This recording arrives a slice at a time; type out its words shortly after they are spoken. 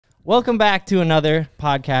Welcome back to another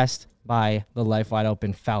podcast by the Life Wide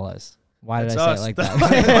Open Fellas. Why did I say it like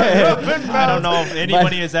that? I don't know if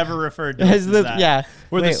anybody has ever referred to us as that. Yeah.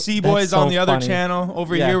 We're the C-Boys on the other channel.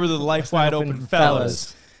 Over here, we're the Life Wide Open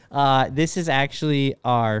Fellas. This is actually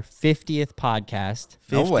our 50th podcast.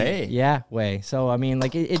 50. No way. Yeah, way. So, I mean,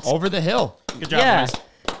 like, it's... Over the hill. Good job, boys.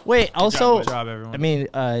 Wait, also... Good job, everyone. I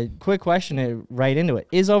mean, quick question right into it.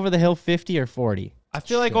 Is Over the Hill 50 or 40? I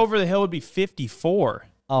feel like Over the Hill would be 54.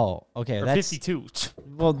 Oh, okay. Or that's 52.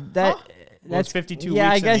 Well, that... Well, That's it's 52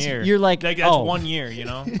 yeah, weeks I guess in a year. you're like that's 1 year, you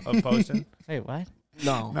know, of posting. Wait, what?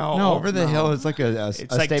 No, No, Over the hill is like a like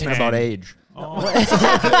statement 10. about age.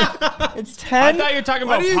 It's I 10? thought you were talking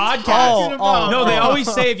about are you podcasts. talking about? No, they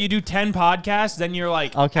always say if you do 10 podcasts, then you're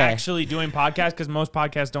like Okay. doing podcasts because most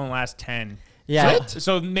podcasts don't last 10. Yeah.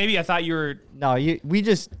 So maybe I thought you were. No,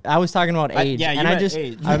 I was talking about age. yeah, you and I meant just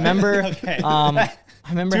age. I remember Okay. I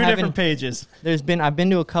remember Two having different pages. I've been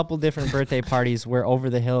to a couple different birthday parties where Over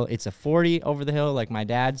the Hill, it's a 40 Over the Hill. Like my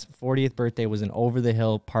dad's 40th birthday was an Over the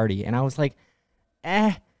Hill party, and I was like,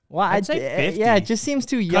 well, I'd say 50. Yeah, it just seems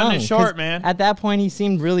too young. Cutting it short, 'cause man. At that point, he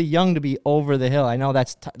seemed really young to be Over the Hill. I know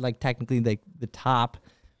that's like technically the top,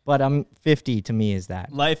 but 50 to me is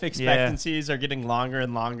that. Life expectancies are getting longer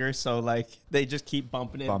and longer, so like they just keep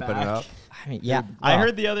bumping it Bumping back. it up. I mean, yeah. I well,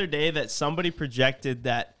 heard the other day that somebody projected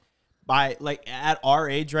that by like at our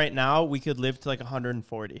age right now, we could live to like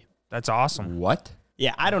 140. That's awesome. What?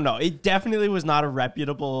 Yeah, I don't know. It definitely was not a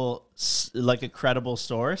reputable, like a credible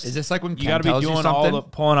source. Is this like when You Ken got to be tells you doing something?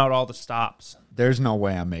 pulling out all the stops. There's no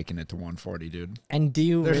way I'm making it to 140, dude. And do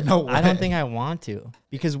you? There's no I don't way. think I want to,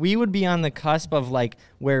 because we would be on the cusp of like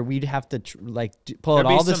where we'd have to pull out There'd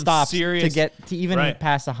be all the some stops to serious- get to even Right.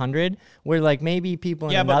 past 100. Where like maybe people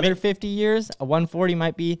in Yeah, but another 50 years, a 140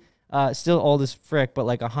 might be still old as frick, but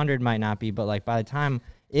like 100 might not be. But like by the time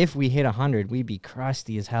if we hit 100, we'd be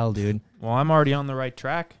crusty as hell, dude. Well, I'm already on the right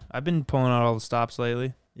track. I've been pulling out all the stops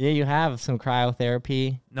lately. Yeah, you have some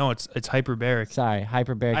cryotherapy. No, it's hyperbaric. Sorry,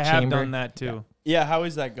 hyperbaric I have chamber. done that too. Yeah, how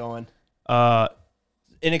is that going? Uh,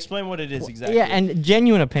 And explain what it is exactly. Yeah, and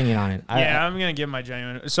genuine opinion on it. yeah, I'm gonna give my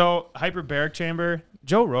genuine. So hyperbaric chamber.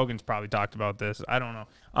 Joe Rogan's probably talked about this. I don't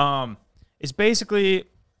know.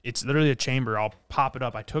 It's literally a chamber. I'll pop it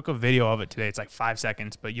up. I took a video of it today. It's like 5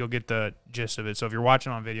 seconds, but you'll get the gist of it. So if you're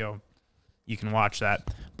watching on video, you can watch that.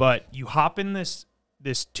 But you hop in this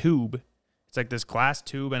tube. It's like this glass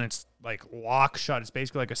tube, and it's like locked shut. It's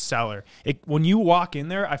basically like a cellar. When you walk in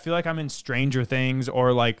there, I feel like I'm in Stranger Things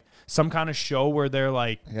or like some kind of show where they're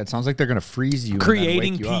like Yeah, it sounds like they're gonna freeze you. creating and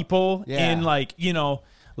then wake you up. people Yeah. in like, you know,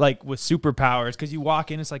 like with superpowers. Because you walk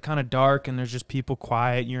in, it's like kind of dark, and there's just people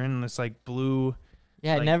quiet. You're in this like blue.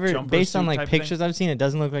 Yeah, like, never jumper based on suit like type thing. pictures I've seen, it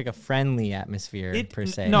doesn't look like a friendly atmosphere per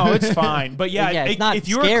se. No, it's fine. But yeah, Yeah, it's not if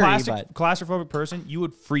you're scary, a but- claustrophobic person, you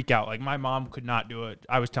would freak out. Like my mom could not do it.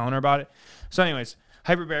 I was telling her about it. So anyways,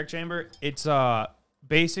 hyperbaric chamber, it's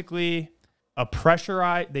basically a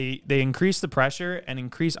pressurized, they increase the pressure and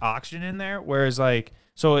increase oxygen in there. Whereas like,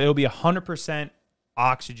 so it'll be 100%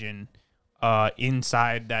 oxygen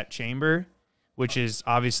inside that chamber, which is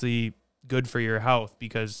obviously good for your health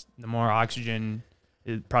because the more oxygen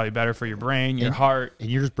is probably better for your brain, your heart. And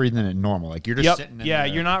you're just breathing it normal. Like you're just sitting in Yeah, the-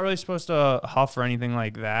 you're not really supposed to huff or anything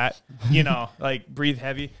like that. You know, like breathe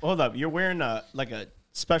heavy. Hold up, you're wearing a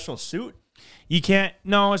special suit? You can't.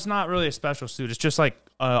 No, it's not really a special suit. It's just like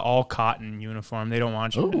all cotton uniform. They don't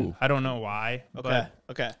want you. Ooh. I don't know why. Okay, But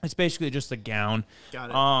okay. it's basically just a gown. Got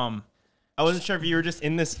it. I I wasn't sure if you were just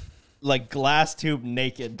in this like glass tube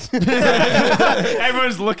naked.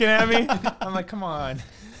 Everyone's looking at me. I'm like, come on.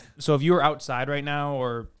 So if you were outside right now,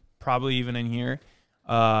 or probably even in here,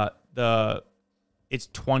 it's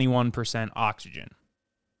 21% oxygen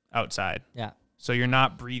outside. Yeah. So you're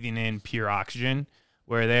not breathing in pure oxygen.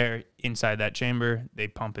 Where they're inside that chamber, they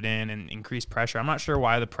pump it in and increase pressure. I'm not sure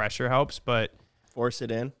why the pressure helps, but Force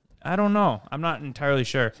it in. I don't know. I'm not entirely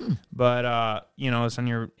sure. But, you know, it's when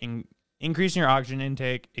you're increasing your oxygen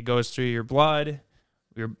intake, it goes through your blood.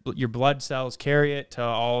 Your blood cells carry it to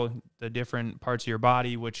all the different parts of your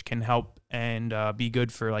body, which can help and be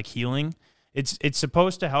good for, like, healing. It's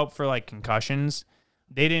supposed to help for, like, concussions.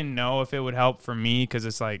 They didn't know if it would help for me because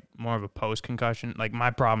it's, like, more of a post-concussion. Like,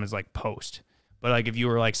 my problem is, like, post. But, like, if you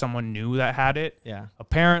were, like, someone new that had it, Yeah.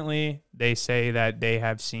 apparently they say that they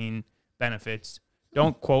have seen benefits.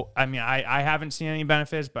 Don't quote. I mean, I haven't seen any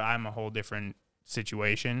benefits, but I'm a whole different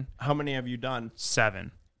situation. How many have you done?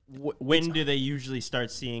 7. When do they usually start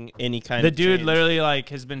seeing any kind The of dude change? literally, like,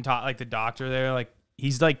 has been taught, like, the doctor there, like,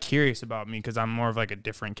 he's, like, curious about me because I'm more of, like, a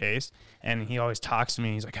different case. And he always talks to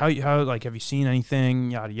me. He's like, how like, have you seen anything?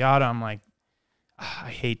 Yada, yada. I'm like, I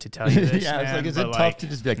hate to tell you this. Yeah, it's man, like, is but, it tough to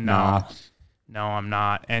just be like, no, nah? no, I'm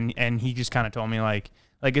not. And he just kind of told me like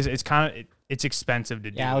it's kind of it's expensive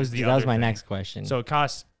to do. Yeah, that was my next question. So it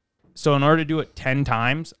costs. So in order to do it 10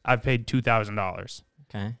 times, I've paid $2,000.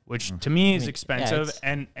 Okay. Which to me is yeah, expensive,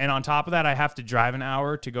 and on top of that, I have to drive an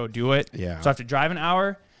hour to go do it. Yeah. So I have to drive an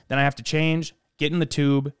hour, then I have to change, get in the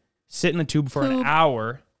tube, sit in the tube for an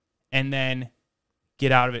hour, and then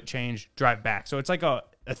get out of it, change, drive back. So it's like a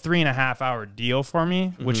 3.5 hour deal for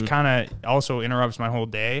me, which kind of also interrupts my whole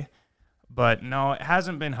day. But no, it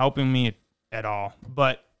hasn't been helping me at all.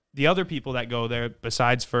 But the other people that go there,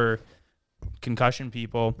 besides for concussion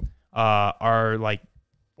people, are like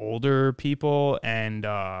older people, and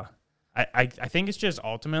I think it's just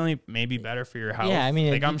ultimately maybe better for your health. Yeah, I mean,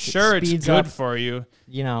 like I'm it sure it's speeds good up, for you.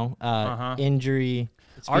 You know, injury.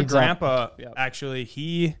 Our speeds up. grandpa actually,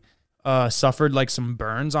 he suffered like some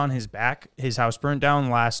burns on his back. His house burnt down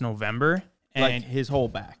last November, and Like his whole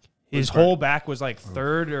back. his whole back was like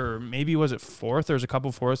third, or maybe was it fourth? There's a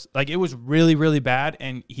couple fourths. Like it was really, really bad,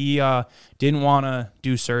 and he didn't want to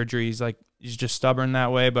do surgery. He's just stubborn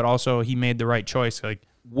that way, but also he made the right choice. Like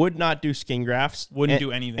Would not do skin grafts. Wouldn't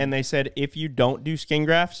do anything. And they said if you don't do skin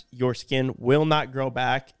grafts, your skin will not grow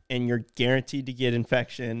back, and you're guaranteed to get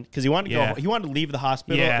infection. Because he wanted to go. He wanted to leave the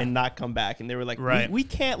hospital and not come back. And they were like, we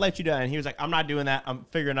can't let you do that. And he was like, I'm not doing that. I'm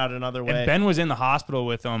figuring out another way. And Ben was in the hospital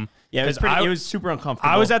with him. Yeah, it was super uncomfortable.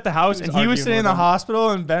 I was at the house, and he was sitting in the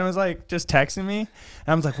hospital, and Ben was like just texting me. And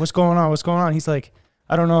I was like, what's going on? What's going on? He's like,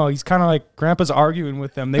 I don't know. He's kind of like, Grandpa's arguing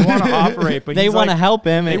with them. They want to operate, but they want to help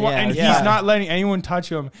him. And he's not letting anyone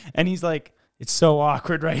touch him. And he's like, it's so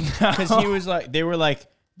awkward right now. Because he was like, they were like,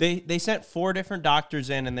 they sent 4 different doctors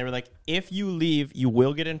in, and they were like, if you leave, you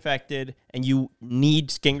will get infected, and you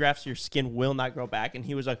need skin grafts. Your skin will not grow back. And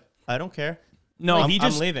he was like, I don't care. No, I'm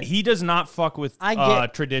leaving. He does not fuck with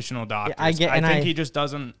traditional doctors. I think he just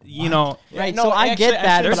doesn't, you know. Right. No, so I get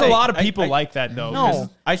that. There's a lot of people like that though. No,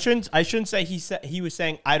 I shouldn't say he was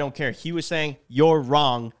saying I don't care. He was saying you're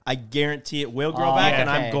wrong. I guarantee it will grow back, and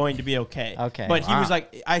I'm going to be okay. Okay. But he was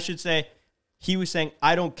like, I should say, he was saying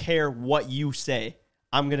I don't care what you say.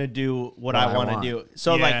 I'm gonna do what I want to do.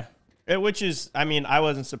 So which is, I mean, I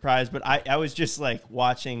wasn't surprised, but I was just like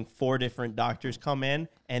watching 4 different doctors come in,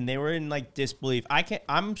 and they were in like disbelief.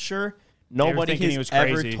 I'm sure nobody has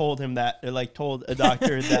ever told him that, or like told a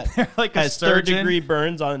doctor that like has 3rd-degree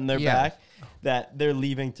burns on their back that they're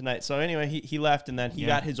leaving tonight. So anyway, he left, and then he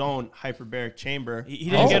got his own hyperbaric chamber. He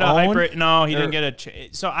didn't get a he didn't get a.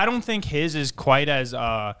 So I don't think his is quite as.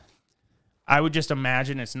 I would just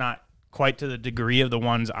imagine it's not quite to the degree of the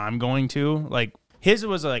ones I'm going to. Like his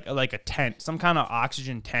was like a tent, some kind of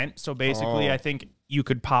oxygen tent. So basically, I think you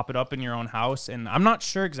could pop it up in your own house, and I'm not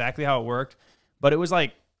sure exactly how it worked, but it was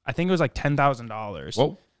like, I think it was like $10,000. Whoa.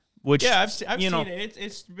 I've Which, seen it.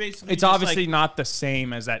 It's basically it's obviously not the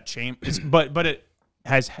same as that chamber, but it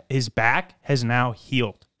has, his back has now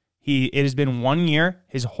healed. It has been 1 year.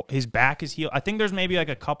 His back is healed. I think there's maybe like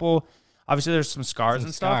a couple. Obviously, there's some scars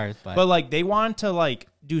and stuff, but like they want to like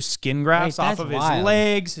do skin grafts off of his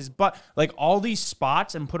legs, his butt, like all these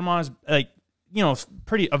spots, and put them on his, like, you know,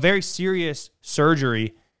 a very serious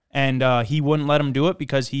surgery, and he wouldn't let him do it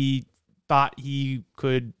because he thought he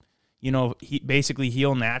could, you know, he basically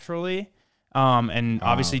heal naturally, and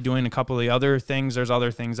obviously doing a couple of the other things. There's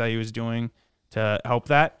other things that he was doing to help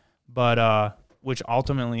that, but which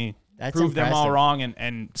ultimately proved them all wrong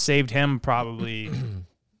and saved him probably.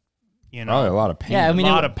 You know, probably a lot of pain. Yeah, I mean, a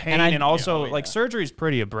lot of pain, and also like surgery is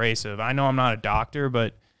pretty abrasive. I know I'm not a doctor,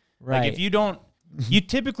 but like if you don't, you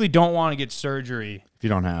typically don't want to get surgery if you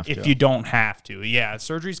don't have to. If you don't have to, yeah,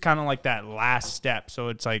 surgery's kind of like that last step. So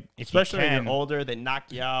it's like, especially when you're older, they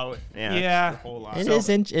knock you out. Yeah, it's a whole lot.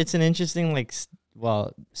 It's an interesting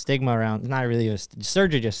stigma around. Not really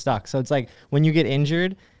surgery just sucks. So it's like when you get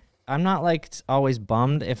injured, I'm not like always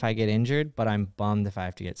bummed if I get injured, but I'm bummed if I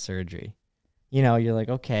have to get surgery. You know, you're like,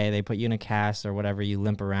 okay, they put you in a cast or whatever, you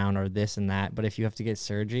limp around or this and that. But if you have to get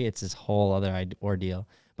surgery, it's this whole other ordeal.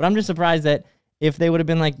 But I'm just surprised that if they would have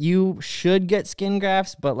been like, you should get skin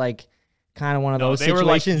grafts, but like kind of one of those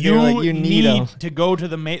situations, they were like, you need to go to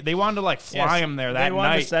the they wanted to like fly him there that night. They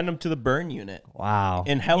wanted to send him to the burn unit. Wow.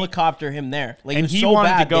 And helicopter him there. Like, and it was he so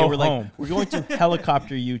wanted bad, to go they were home. Like, we're going to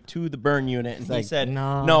helicopter you to the burn unit. And he said,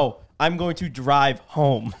 no. No, I'm going to drive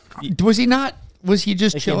home. Was he not? Was he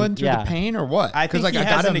just chilling through the pain or what? I think like, he I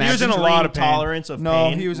has an he was in a lot of pain. tolerance of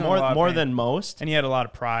pain. He was in a lot of more pain. than most. And he had a lot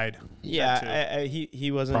of pride. Yeah, he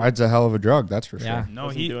wasn't. Pride's a hell of a drug, that's for sure. No,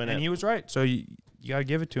 wasn't doing it. He was right. So you gotta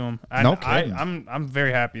give it to him. No kidding. I'm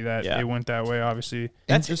very happy that it went that way. Obviously,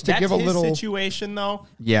 and just to give a little situation though.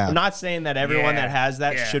 Yeah, I'm not saying that everyone that has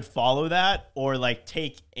that should follow that or like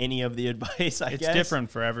take any of the advice. I guess it's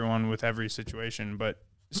different for everyone with every situation. But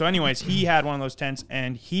so, anyways, he had one of those tents,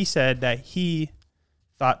 and he said that he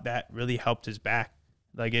thought that really helped his back.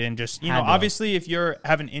 Like it didn't just obviously if you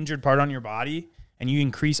have an injured part on your body and you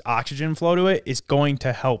increase oxygen flow to it, it's going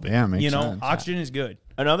to help it. Yeah, makes sense. Oxygen is good.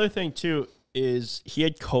 Another thing too is he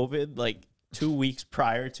had COVID like 2 weeks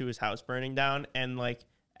prior to his house burning down, and like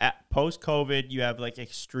at post-COVID, you have like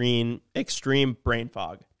extreme brain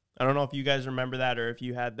fog. I don't know if you guys remember that or if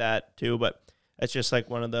you had that too, but it's just like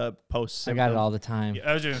one of the post. I got it all the time. Yeah,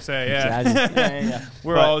 I was gonna say,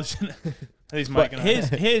 we're all at least Mike and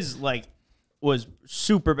I. His like was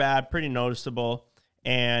super bad, pretty noticeable,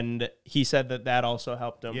 and he said that also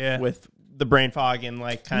helped him with the brain fog and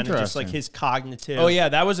like kind of just like his cognitive. Oh yeah,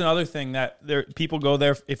 that was another thing that people go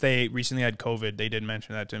there if they recently had COVID. They did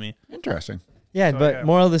mention that to me. Interesting. Yeah, so, but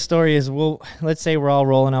moral of the story is, let's say we're all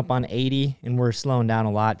rolling up on 80 and we're slowing down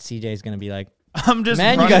a lot. CJ's gonna be like, I'm just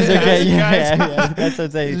man, you guys are good. Yeah, that's what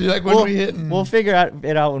I'm saying. Like, we'll figure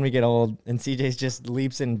it out when we get old, and CJ's just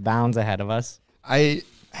leaps and bounds ahead of us. I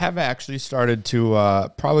have actually started to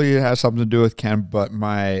probably it has something to do with Ken, but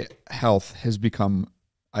my health has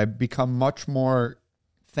I've become much more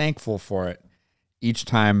thankful for it each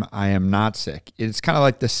time I am not sick. It's kind of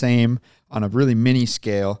like the same on a really mini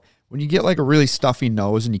scale. When you get like a really stuffy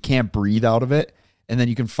nose and you can't breathe out of it, and then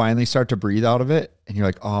you can finally start to breathe out of it, and you're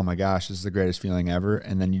like, oh my gosh, this is the greatest feeling ever.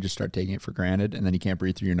 And then you just start taking it for granted, and then you can't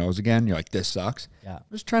breathe through your nose again. You're like, this sucks. Yeah. I'm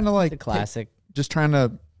just trying to like it's a classic. Just trying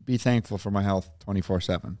to be thankful for my health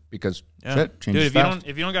 24/7 because shit changes. Dude, fast.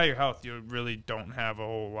 if you don't got your health, you really don't have a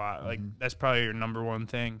whole lot. Like that's probably your number one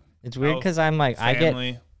thing. It's weird because I'm like family,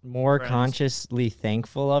 I get more consciously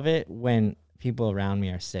thankful of it when people around me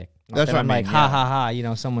are sick. That's what I'm like, ha ha ha, you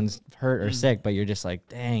know, someone's hurt or sick, but you're just like,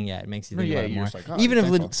 dang, it makes you think about it more. Like, oh, even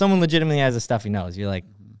if someone legitimately has a stuffy nose, you're like,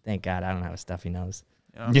 thank God I don't have a stuffy nose.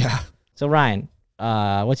 Yeah. So Ryan,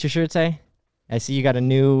 what's your shirt say? I see you got a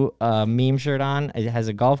new meme shirt on. It has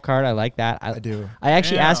a golf cart. I like that. I do. I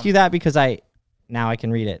actually asked you that because now I can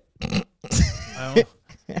read it.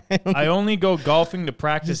 I only go golfing to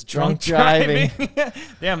practice drunk driving.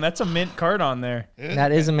 Damn, that's a mint cart on there.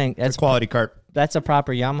 That is a mint. That's a quality cart. That's a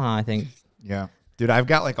proper Yamaha, I think. Yeah. Dude, I've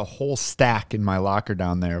got like a whole stack in my locker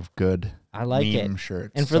down there of good meme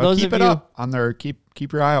shirts. And for those of you up on there, keep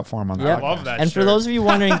your eye out for them on I love that And shirt. For those of you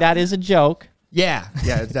wondering, that is a joke. Yeah,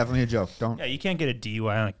 it's definitely a joke. Yeah, you can't get a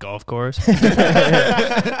DUI on a golf course.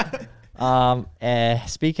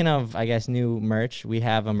 Speaking of, I guess, new merch, we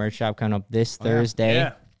have a merch shop coming up this Thursday.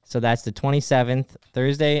 Yeah. So that's the 27th,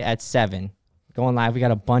 Thursday at 7. Going live. We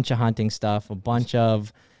got a bunch of hunting stuff, a bunch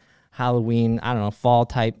of Halloween, I don't know, fall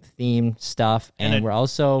type themed stuff. And we're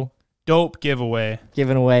also dope giveaway.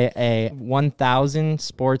 Giving away a 1000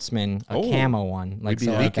 Sportsman, a camo one. Like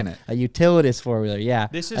so leaking like a utilitist 4-wheeler. Yeah.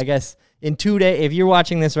 This is, I guess in 2 days, if you're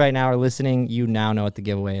watching this right now or listening, you now know what the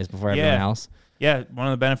giveaway is before everyone else. Yeah, one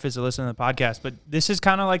of the benefits of listening to the podcast. But this is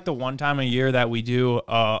kind of like the one time a year that we do,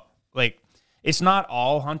 like, it's not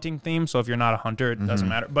all hunting themed. So if you're not a hunter, it doesn't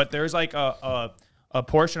matter. But there's like a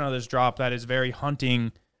portion of this drop that is very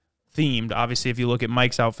hunting themed. Obviously, if you look at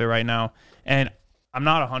Mike's outfit right now, and I'm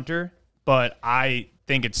not a hunter, but I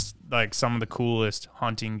think it's like some of the coolest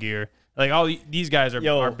hunting gear. Like all these guys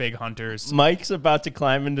are big hunters. Mike's about to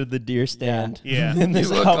climb into the deer stand. Yeah. In this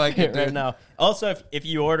you look like it right now. Also, if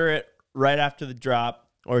you order it right after the drop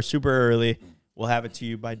or super early, we'll have it to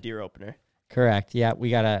you by deer opener. Correct. Yeah, we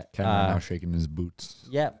gotta. Ken now shaking his boots.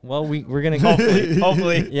 Yeah. Well, we're gonna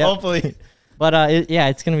hopefully. But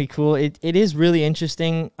it's gonna be cool. It is really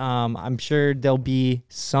interesting. I'm sure there'll be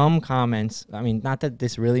some comments. I mean, not that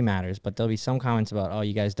this really matters, but there'll be some comments about, oh,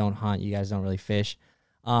 you guys don't hunt, you guys don't really fish.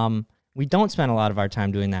 We don't spend a lot of our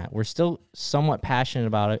time doing that. We're still somewhat passionate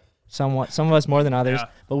about it. Some of us more than others,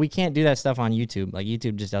 but we can't do that stuff on YouTube. Like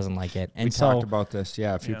YouTube just doesn't like it. And we talked about this,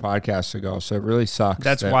 a few podcasts ago. So it really sucks.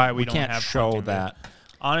 That's why we don't can't have show that.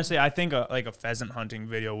 Honestly, I think a pheasant hunting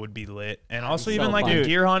video would be lit, and also even like a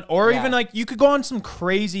deer hunt, or even like you could go on some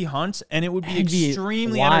crazy hunts, and it would be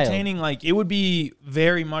extremely entertaining. Like it would be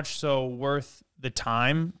very much so worth the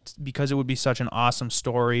time because it would be such an awesome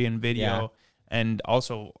story and video, and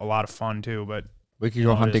also a lot of fun too. But we could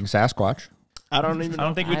go hunting Sasquatch. I don't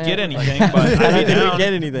think we'd get anything, but I don't think we'd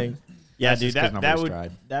get anything. Yeah, dude,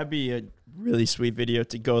 that'd be a really sweet video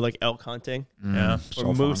to go like elk hunting,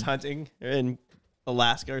 or moose hunting in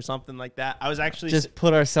Alaska or something like that. I was actually just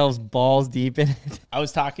put ourselves balls deep in it. I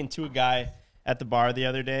was talking to a guy at the bar the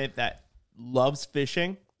other day that loves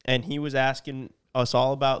fishing, and he was asking us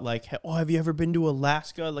all about like, oh, have you ever been to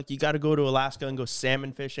Alaska? Like, you got to go to Alaska and go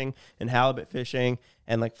salmon fishing and halibut fishing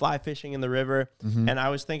and like fly fishing in the river. And I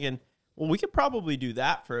was thinking, well, we could probably do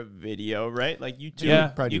that for a video, right? Like you two.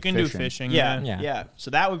 Yeah, you can do fishing. Yeah.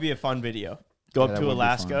 So that would be a fun video. Go up to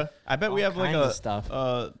Alaska. I bet we have like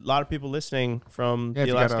a lot of people listening from the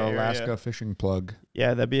Alaska area. Alaska fishing plug.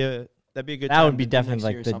 Yeah, that'd be a good That time would be to do definitely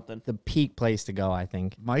next year like or something. the peak place to go, I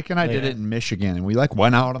think. Mike and I did it in Michigan, and we like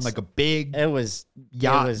went out on like a big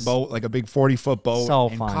yacht boat, like a big 40-foot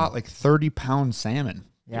boat, and caught like 30-pound salmon.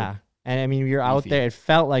 Yeah. And I mean, you're out there. It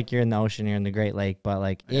felt like you're in the ocean, you're in the Great Lake, but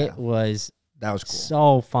like it was cool.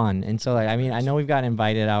 So fun. And so like, I mean, I know we've gotten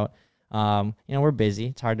invited out. You know, we're busy.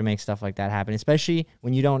 It's hard to make stuff like that happen, especially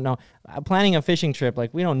when you don't know. Planning a fishing trip,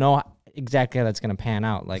 like we don't know exactly how that's going to pan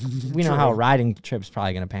out. Like we know how a riding trip's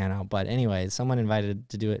probably going to pan out. But anyway, someone invited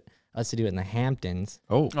us to do it in the Hamptons.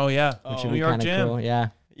 Oh yeah, which would New be York kind of Gym. cool. Yeah.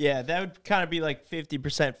 Yeah, that would kind of be like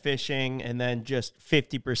 50% fishing and then just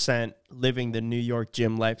 50% living the New York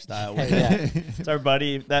gym lifestyle. Yeah. It's our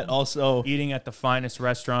buddy that also Eating at the finest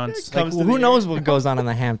restaurants. Like, who knows what goes on in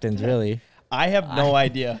the Hamptons, really? I have no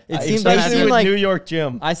idea. It Especially seemed with like New York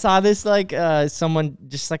gym. I saw this like someone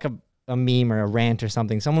just like a meme or a rant or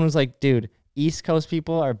something. Someone was like, dude, East Coast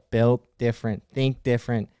people are built different, think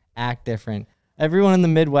different, act different. Everyone in the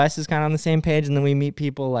Midwest is kind of on the same page, and then we meet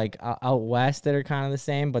people like out west that are kind of the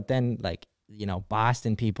same. But then, like, you know,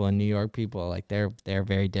 Boston people and New York people, like they're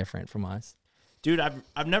very different from us. Dude,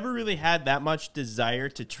 I've never really had that much desire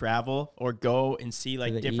to travel or go and see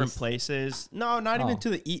like different east? places. No, not even to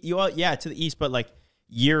the east. Yeah, to the east, but like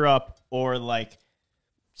Europe or like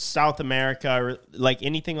South America or like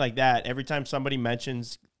anything like that. Every time somebody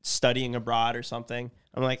mentions studying abroad or something,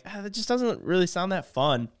 I'm like, that just doesn't really sound that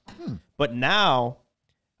fun. But now,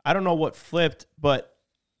 I don't know what flipped, but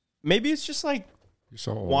maybe it's just like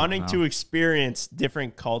wanting to experience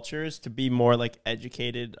different cultures to be more like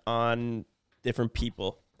educated on different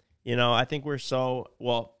people. You know, I think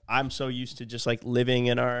I'm so used to just like living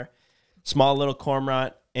in our small little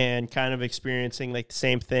cormorant and kind of experiencing like the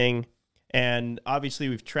same thing. And obviously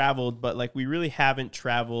we've traveled, but like we really haven't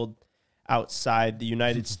traveled outside the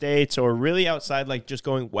United States or really outside, like just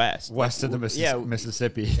going west of the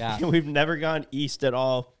Mississippi. Yeah. We've never gone east at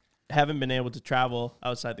all. Haven't been able to travel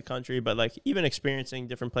outside the country, but like even experiencing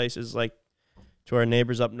different places, like to our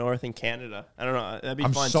neighbors up north in Canada. I don't know. That'd be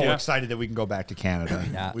fun too. I'm so excited that we can go back to Canada.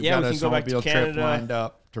 We got can a go back to snowmobile Canada. trip lined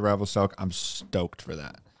up to Revelstoke. I'm stoked for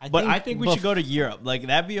that. I think we should go to Europe. Like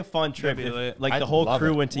that'd be a fun trip. If, like the whole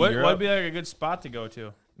crew went to Europe. What would be like a good spot to go to?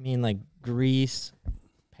 I mean, like Greece,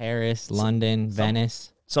 Paris, London,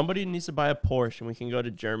 Venice. Somebody needs to buy a Porsche, and we can go to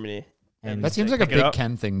Germany. And that seems like a big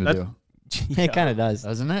Ken thing to do, It kind of does.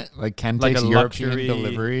 doesn't it? Like Ken Like takes a European luxury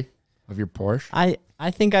delivery of your Porsche. I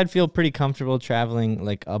think I'd feel pretty comfortable traveling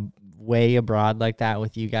like a way abroad like that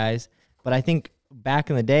with you guys. But I think back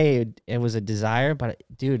in the day, it was a desire. But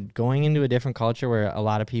dude, going into a different culture where a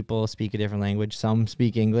lot of people speak a different language, some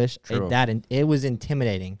speak English, it was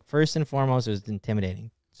intimidating. First and foremost, it was intimidating.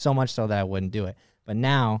 So much so that I wouldn't do it. But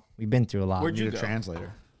now we've been through a lot. Where'd you Need go? a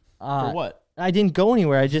translator. For what? I didn't go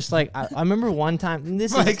anywhere. I just like I remember one time.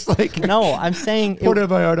 Mike's like, no. I'm saying Puerto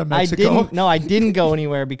Vallarta, Mexico. I didn't go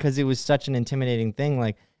anywhere because it was such an intimidating thing.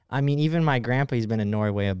 Like, I mean, even my grandpa, he's been in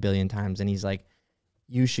Norway a billion times, and he's like,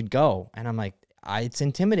 "You should go." And I'm like, it's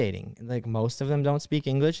intimidating. Like most of them don't speak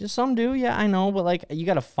English. Some do, yeah, I know, but like you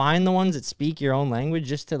got to find the ones that speak your own language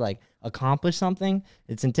just to like accomplish something.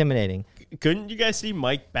 It's intimidating. Couldn't you guys see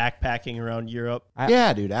Mike backpacking around Europe?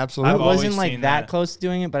 Yeah, dude, absolutely. I wasn't always like seen that that. close to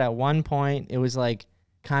doing it, but at one point it was like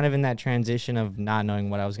kind of in that transition of not knowing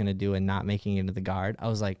what I was going to do and not making it into the guard. I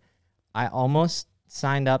was like, I almost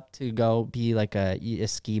signed up to go be like a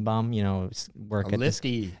ski bum, you know, work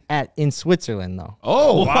in Switzerland though.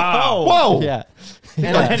 Oh, Wow. Whoa. Yeah. Dude.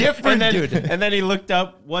 And then he looked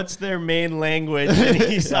up what's their main language, and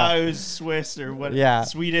he saw it was Swiss or what? Yeah.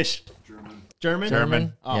 Swedish,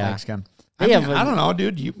 German. Oh, Yeah. Mexican. Yeah, I don't know,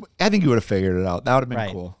 dude. I think you would have figured it out. That would have been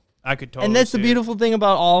Right. cool. I could totally. And that's the see it. beautiful thing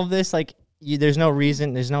about all of this. Like, there's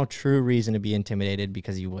no true reason to be intimidated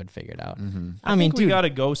because you would figure it out. I mean, think we dude, got to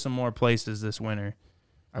go some more places this winter.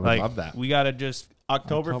 I would love that. We got to just.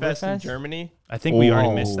 Oktoberfest in Oktoberfest? We I think we already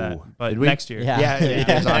Whoa. missed that, but Did we? next year. Yeah. It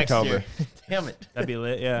is Next October. year. Damn it. That'd be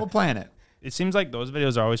lit. Yeah. We'll plan it. It seems like those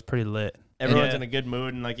videos are always pretty lit. Everyone's Yeah. in a good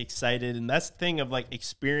mood and like excited, and that's the thing of like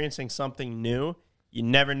experiencing something new. You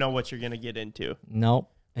never know what you're gonna get into, nope.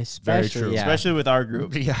 Very Especially, true. yeah. especially with our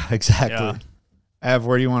group. Yeah, exactly. Yeah. Ev,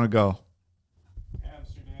 where do you want to go?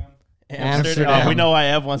 Amsterdam. Oh, we know why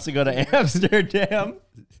Ev wants to go to Amsterdam.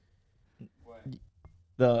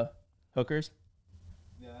 The hookers.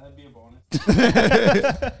 Yeah, that'd be a bonus.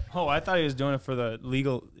 Oh, I thought he was doing it for the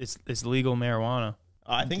legal. It's legal marijuana.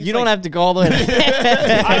 I think You don't have to go all the way.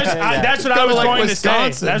 That's what I was like going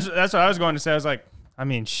Wisconsin. to say. That's what I was going to say. I was like, I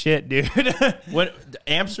mean, shit, dude. What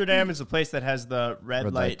Amsterdam is the place that has the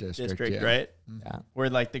red light district, yeah. right? Yeah. Where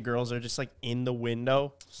like the girls are just like in the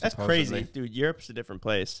window. That's Supposedly. crazy, dude. Europe's a different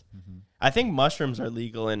place. I think mushrooms are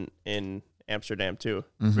legal in Amsterdam too.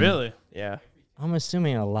 Really? Yeah. I'm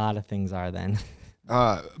assuming a lot of things are then.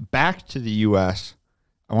 Back to the U.S.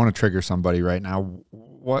 I want to trigger somebody right now.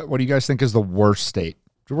 What do you guys think is the worst state?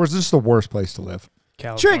 Where's this the worst place to live?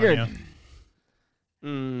 California.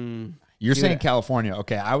 You're saying California.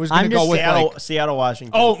 Okay, I was going to I'm go with Seattle,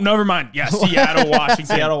 Washington. Oh, never mind. Yeah, Seattle, Washington.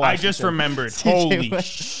 Seattle, I just Washington. remembered. Holy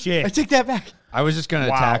shit. take that back. I was just going to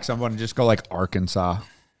Wow. attack someone and just go like Arkansas.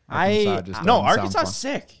 Arkansas just No, doesn't sound Arkansas fun.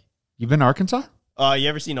 sick. You've been to Arkansas? You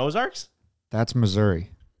ever seen Ozarks? That's Missouri.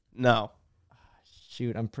 No.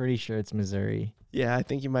 Shoot, I'm pretty sure it's Missouri. Yeah, I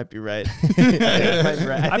think you might be right. I think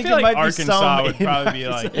I it feel like might be Arkansas some would in probably be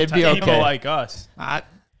like It'd be people okay. like us.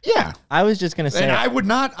 Yeah. I was just gonna say. And I would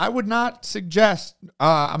not suggest.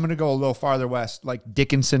 I'm gonna go a little farther west, like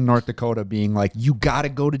Dickinson, North Dakota, being like, you got to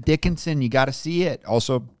go to Dickinson, you got to see it.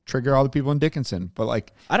 Also, trigger all the people in Dickinson, but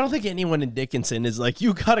like, I don't think anyone in Dickinson is like,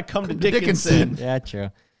 you got to come to Dickinson. Yeah, true.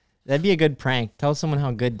 That'd be a good prank. Tell someone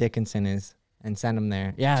how good Dickinson is and send them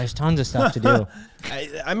there. Yeah, there's tons of stuff to do.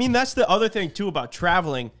 I mean, that's the other thing too about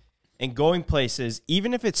traveling and going places.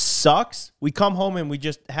 Even if it sucks, we come home and we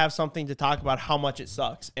just have something to talk about how much it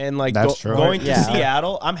sucks. And like That's true. going to Yeah.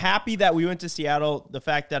 Seattle, I'm happy that we went to Seattle. The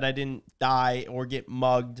fact that I didn't die or get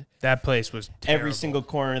mugged That place was terrible. every single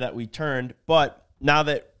corner that we turned. But now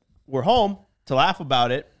that we're home to laugh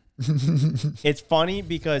about it, it's funny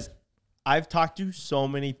because I've talked to so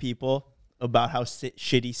many people about how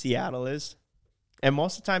shitty Seattle is. And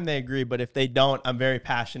most of the time they agree, but if they don't, I'm very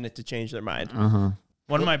passionate to change their mind.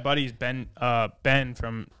 One of my buddies, Ben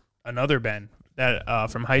from another Ben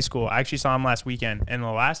that from high school. I actually saw him last weekend, and the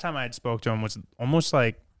last time I had spoke to him was almost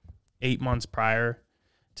like 8 months prior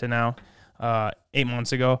to now, 8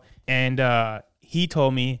 months ago. And he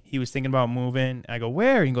told me he was thinking about moving. I go,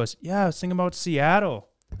 where? And he goes, yeah, I was thinking about Seattle.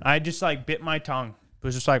 I just like bit my tongue. It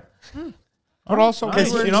was just like, but also we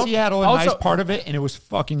nice. were You in know, Seattle, a also- nice part of it, and it was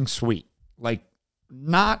fucking sweet. Like,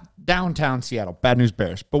 not downtown Seattle, Bad News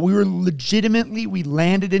Bears, but we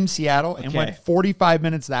landed in Seattle and went 45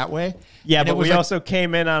 minutes that way. Yeah, and but it was we like, also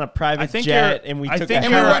came in on a private jet and we took a and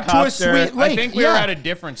we went to a helicopter. sweet lake. I think we were Yeah. at a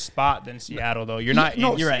different spot than Seattle, though. You're not.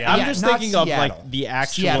 No, in You're right. Seattle. I'm just not thinking of Seattle. like the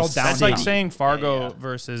actual Seattle city. That's like City. saying Fargo Yeah.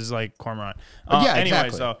 versus like Cormorant. Yeah, Anyway,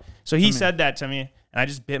 exactly. so he said that to me, and I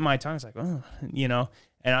just bit my tongue. It's like, oh, you know,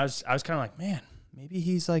 and I was kind of like, man, maybe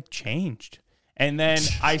he's like changed. And then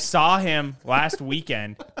I saw him last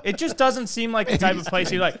weekend. It just doesn't seem like the type of place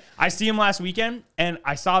he like. I see him last weekend, and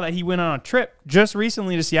I saw that he went on a trip just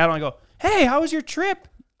recently to Seattle. And I go, hey, how was your trip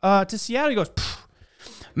to Seattle? He goes,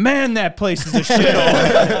 man, that place is a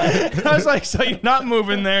shithole. And I was like, so you're not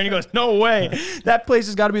moving there? And he goes, no way. That place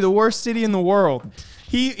has got to be the worst city in the world.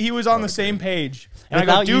 He was on the same page. And I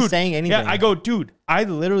Without go, you dude, saying anything. Yeah, I go, dude, I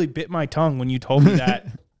literally bit my tongue when you told me that.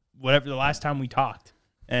 Whatever the last time we talked.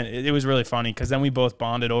 And it was really funny because then we both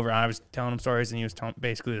bonded over. I was telling him stories, and he was telling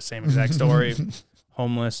basically the same exact story.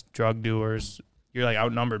 Homeless, drug doers. You're like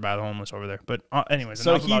outnumbered by the homeless over there. But anyways,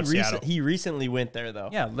 So enough about Seattle. he recently went there though.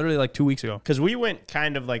 Yeah, literally like 2 weeks ago. Because we went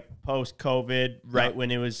kind of like post-COVID, right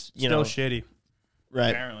when it was, you Still know, shitty.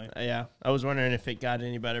 right. apparently. Yeah, I was wondering if it got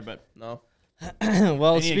any better, but no.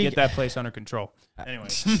 Well, They need to get that place under control. Anyway,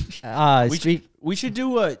 We should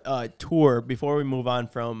do a tour before we move on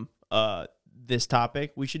from this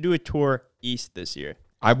topic. We should do a tour east this year.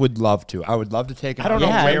 I would love to. I would love to take it. I don't know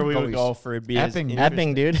Yeah, where we Go would east. go for it. Be as Epping.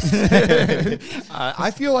 Epping, dude.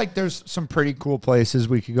 I feel like there's some pretty cool places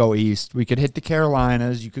we could go east. We could hit the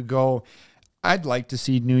Carolinas. You could go. I'd like to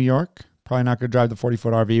see New York. Probably not going to drive the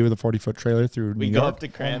 40-foot RV with a 40-foot trailer through We New go York. up to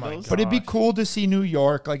Crandall's. But it'd be cool to see New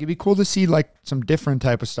York. Like, it'd be cool to see, like, some different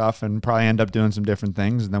type of stuff and probably end up doing some different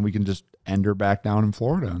things. And then we can just end her back down in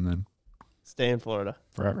Florida and then Stay in Florida.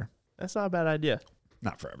 forever. That's not a bad idea.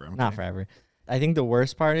 Not forever. I'm Not kidding. forever. I think the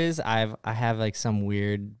worst part is I have like some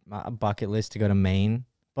weird bucket list to go to Maine.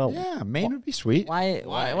 But Yeah, Maine would be sweet. why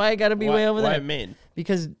I gotta be way over Why there? Maine?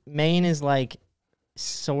 Because Maine is like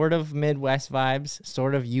sort of Midwest vibes,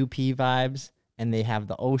 sort of UP vibes, and they have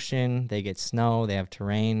the ocean, they get snow, they have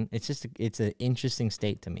terrain. It's an interesting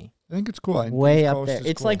state to me. I think it's cool. I think Way the up coast there. is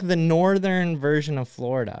It's cool. like the northern version of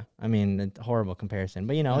Florida. I mean, a horrible comparison,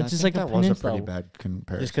 but you know, Yeah, it's I just think like a that was a peninsula. pretty bad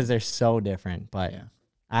comparison. Just because they're so different. But Yeah.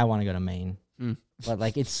 I want to go to Maine. Mm. But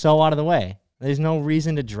like, it's so out of the way. There's no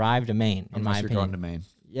reason to drive to Maine, in Unless my you're opinion. going to Maine.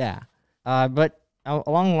 Yeah. But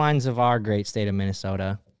along the lines of our great state of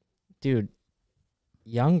Minnesota, dude,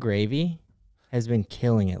 Young Gravy has been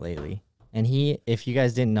killing it lately. And if you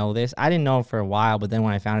guys didn't know this, I didn't know for a while, but then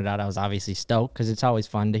when I found it out, I was obviously stoked because it's always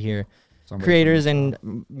fun to hear creators and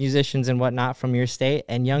musicians and whatnot from your state.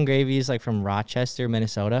 And Young Gravy is like from Rochester,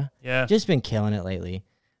 Minnesota. Yeah. Just been killing it lately.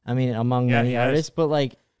 I mean, among many artists, but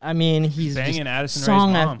like, I mean, he's banging Addison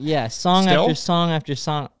song Rae's mom. Song after song after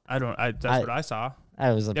song. That's what I saw.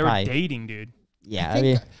 I was They were dating, dude. Yeah,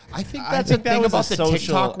 I think that's the thing about the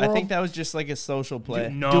TikTok world. I think that was just like a social play.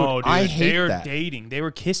 Dude, I hate they're that. dating. They were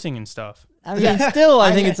kissing and stuff. I mean, still,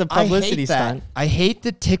 I think it's a publicity stunt. I hate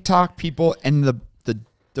the TikTok people, and the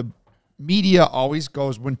media always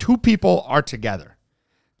goes when two people are together,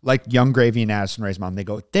 like Young Gravy and Addison Rae's mom. They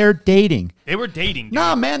go, they're dating. They were dating. Dude.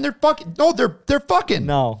 Nah, man, they're fucking. No, they're fucking.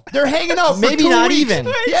 No, they're hanging out. Maybe for 2 not weeks. even.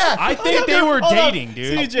 Yeah, I think they were dating,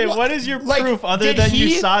 dude. CJ, what is your Like, proof other did than he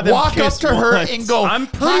you saw them walk kiss up to her once? and go, I'm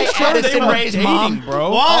 "Hi, pretty sure they Addison were Rae's dating, mom,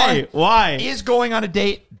 bro. Why? Is going on a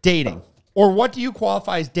date dating? Or what do you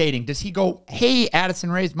qualify as dating? Does he go, hey,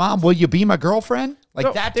 Addison Rae's mom, will you be my girlfriend? Like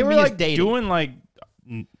Bro, that they to were me like is dating. doing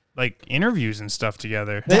like interviews and stuff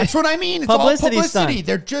together. That's what I mean. It's Publicity all publicity. stunt.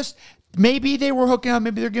 They're just, maybe they were hooking up.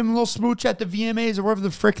 Maybe they're giving a little smooch at the VMAs or wherever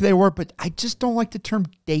the frick they were. But I just don't like the term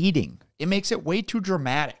dating. It makes it way too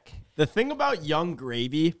dramatic. The thing about Young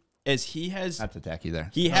Gravy is he has Not to attack you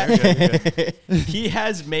there. he has he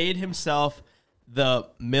has made himself the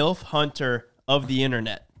MILF hunter of the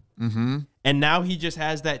internet. Mm-hmm. And now he just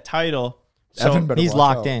has that title. So Evan better he's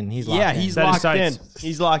watch locked out. in. He's locked in. he's Set his locked in. sights.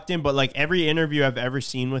 He's locked in. But like every interview I've ever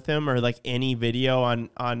seen with him, or like any video on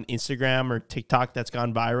Instagram or TikTok that's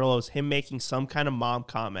gone viral, is him making some kind of mom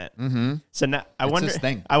comment. Mm-hmm. So now I It's wonder. his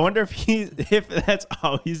thing. I wonder if that's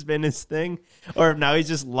always been his thing, or if now he's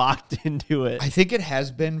just locked into it. I think it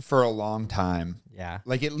has been for a long time. Yeah.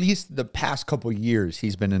 Like at least the past couple years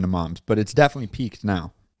he's been into moms, but it's definitely peaked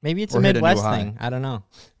now. Maybe it's Or a hit a new Midwest high. thing. I don't know.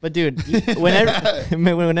 But dude,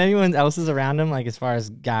 when anyone else is around him, like as far as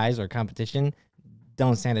guys or competition,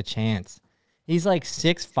 don't stand a chance. He's like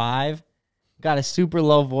 6'5", got a super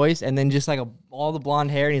low voice, and then just like all the blonde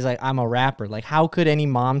hair, and he's like, I'm a rapper. Like, how could any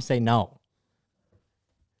mom say no?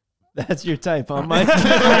 That's your type, huh, Mike?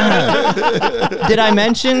 Did I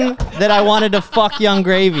mention that I wanted to fuck Young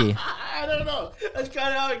Gravy? I don't know. That's kind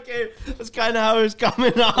of how it came. That's kind of how it was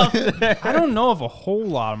coming off there. I don't know of a whole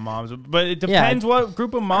lot of moms, but it depends what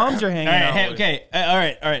group of moms you're hanging out with. Okay. All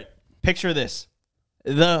right. Picture this.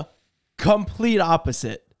 The complete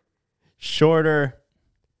opposite. Shorter,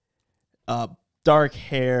 dark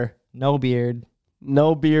hair, No beard.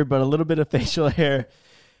 no beard, but a little bit of facial hair.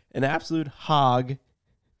 An absolute hog.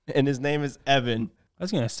 And his name is Evan. I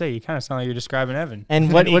was gonna say you kind of sound like you're describing Evan.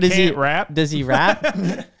 And what is he? can't rap? Does he rap?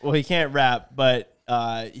 Well, he can't rap, but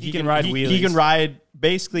he can ride wheelies. He can ride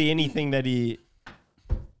basically anything that he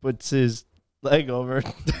puts his leg over.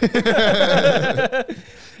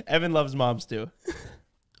 Evan loves moms too.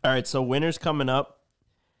 All right, so winter's coming up,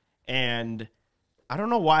 and I don't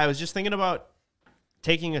know why. I was just thinking about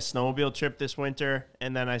taking a snowmobile trip this winter,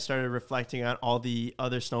 and then I started reflecting on all the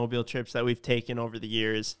other snowmobile trips that we've taken over the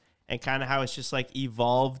years, and kind of how it's just like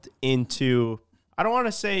evolved into, I don't want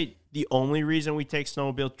to say the only reason we take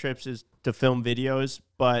snowmobile trips is to film videos,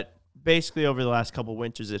 but basically over the last couple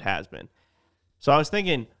winters it has been. So I was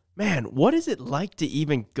thinking, man, what is it like to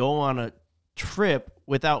even go on a trip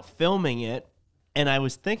without filming it? And I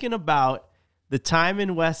was thinking about the time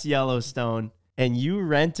in West Yellowstone, and you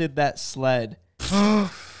rented that sled from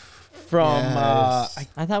Yes.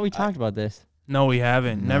 I thought we talked about this. No, we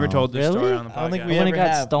haven't. Never told this Really? story on the podcast. I don't think When ever it got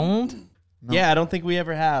have. stoned? Yeah, I don't think we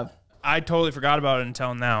ever have. I totally forgot about it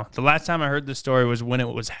until now. The last time I heard this story was when it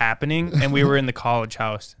was happening, and we were in the college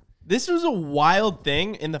house. This was a wild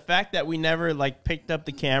thing, and the fact that we never like picked up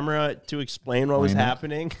the camera to explain what was Explain it.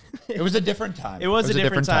 happening. It was a different time. It was a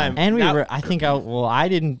different time. And we Now- were, I think, I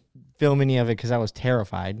didn't film any of it because I was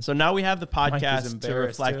terrified. So now we have the Mike is podcast to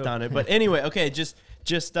embarrassed, reflect too. on it. But anyway, okay, just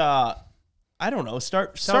I don't know.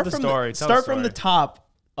 Start the from story. Tell start the from the story. top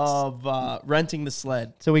of renting the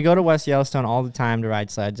sled. So we go to West Yellowstone all the time to ride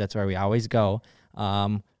sleds. That's where we always go.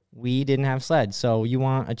 We didn't have sleds, so you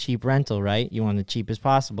want a cheap rental, right? You want the cheapest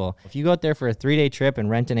possible. If you go out there for a 3-day trip and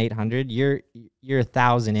rent an 800, you're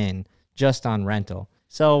 1,000 in just on rental.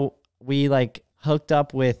 So we like hooked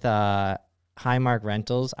up with Highmark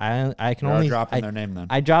Rentals. I can You're only dropping their name then.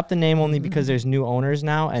 I dropped the name only because there's new owners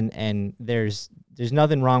now, and there's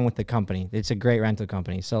nothing wrong with the company. It's a great rental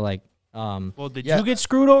company. So like, Well, did Yeah. you get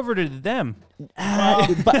screwed over to them? but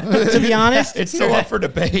to be honest, It's still up for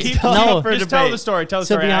debate. No, Just tell the story. Tell the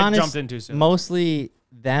to story. be I honest, jumped in too soon. mostly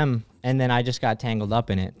them And then I just got tangled up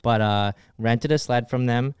in it. But rented a sled from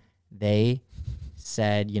them. They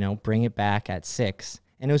said, you know, bring it back at 6.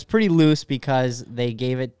 And it was pretty loose because they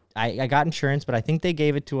gave it, I got insurance, but I think they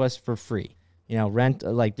gave it to us for free. You know, rent,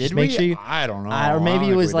 like, just make sure you, I don't know. or maybe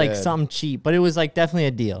it was like did. something cheap, but it was like definitely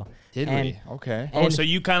a deal. Did we? Okay. Oh, so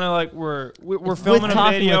you kind of like we're filming a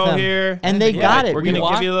talking video with them. here, And they got it. We're We gonna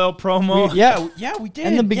walked- give you a little promo. Yeah, we did.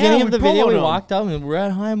 In the beginning Yeah, of the video, we promoted 'em. walked up and we're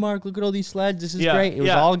at Highmark. Look at all these sleds. This is great. It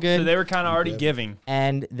was all good. So they were kind of already giving.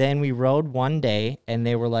 And then we rode one day, and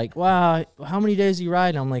they were like, wow, how many days are you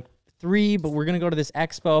riding? I'm like, 3, but we're going to go to this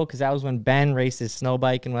expo, because that was when Ben raced his snow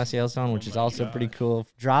bike in West Yellowstone, which is also pretty cool.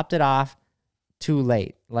 Dropped it off too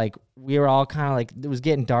late. Like, we were all kind of like, it was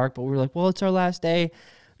getting dark, but we were like, well, it's our last day.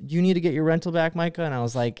 You need to get your rental back, Micah. And I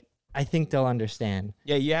was like, I think they'll understand.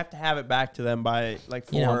 Yeah, you have to have it back to them by like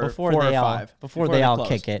 4, before 4 they or all 5. before they all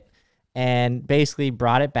kick it, and basically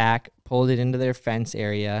brought it back, pulled it into their fence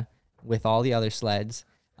area with all the other sleds.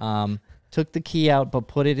 Took the key out, but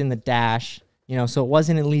put it in the dash. You know, so it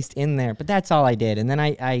wasn't at least in there. But that's all I did. And then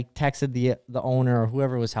I texted the owner or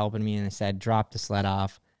whoever was helping me, and I said, drop the sled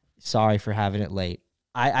off. Sorry for having it late.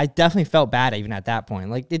 I definitely felt bad even at that point.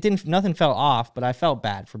 Like, nothing felt off, but I felt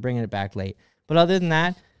bad for bringing it back late. But other than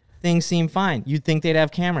that, things seemed fine. You'd think they'd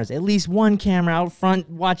have cameras, at least one camera out front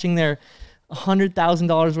watching their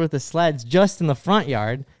 $100,000 worth of sleds just in the front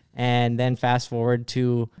yard. And then fast forward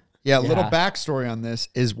to... Yeah, a little backstory on this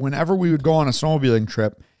is whenever we would go on a snowmobiling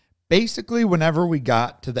trip, basically whenever we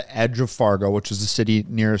got to the edge of Fargo, which is the city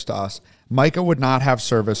nearest to us, Micah would not have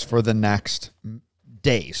service for the next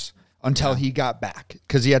days until he got back,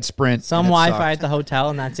 because he had Sprint. Some Wi-Fi at the hotel,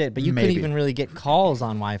 and that's it. But you couldn't even really get calls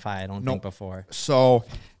on Wi-Fi, I don't think, before. So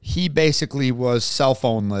he basically was cell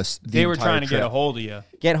phoneless. They were trying to get a hold of you.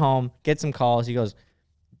 Get home, get some calls. He goes,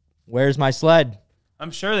 where's my sled? I'm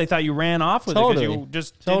sure they thought you ran off with it because you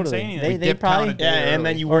just didn't say anything. They probably... Yeah, and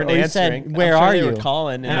then you weren't Or you answering. said, where are They you? were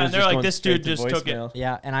calling, and it was they're just like, going this straight dude to just took it. voicemail.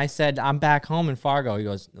 Yeah, and I said, I'm back home in Fargo. He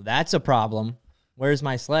goes, that's a problem. Where's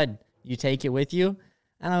my sled? You take it with you?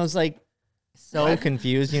 And I was like, so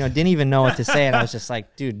confused, you know, didn't even know what to say. And I was just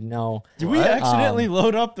like, dude, no. Did we accidentally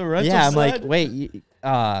load up the rental Yeah, I'm sled? like, wait,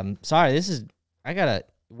 sorry,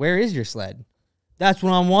 where is your sled? That's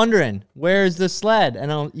what I'm wondering. Where is the sled?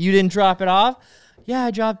 And you didn't drop it off? Yeah,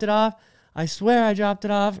 I dropped it off. I swear I dropped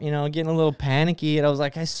it off. You know, getting a little panicky. And I was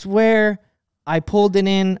like, I swear I pulled it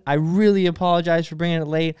in. I really apologize for bringing it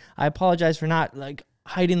late. I apologize for not, like,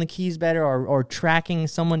 hiding the keys better or tracking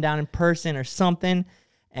someone down in person or something.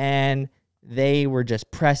 And they were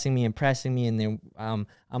just pressing me. And they, I'm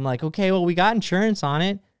like, okay, well, we got insurance on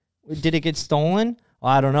it. Did it get stolen?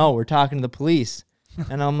 Well, I don't know. We're talking to the police.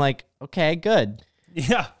 And I'm like, okay, good.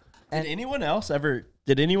 Yeah. Did anyone else ever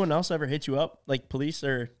hit you up, like police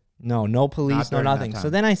or? No police, no nothing. So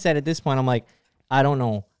then I said at this point, I'm like, I don't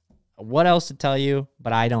know what else to tell you,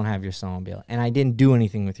 but I don't have your snowmobile. And I didn't do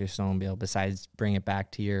anything with your snowmobile besides bring it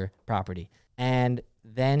back to your property. And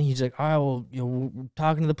then he's like, all right, well, you know, we're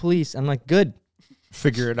talking to the police. I'm like, good.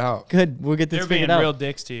 Figure it out. Good. We'll get this They're figured being out. real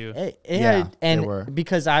dicks to you. Yeah, they and were.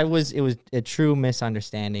 because it was a true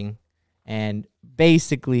misunderstanding. And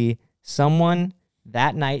basically someone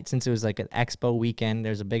that night, since it was like an expo weekend,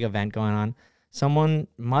 there's a big event going on, someone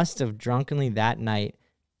must have drunkenly that night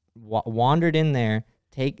wandered in there,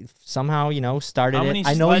 somehow, you know, started How it. many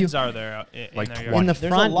I know sleds are there in Like their 20. yard? in the There's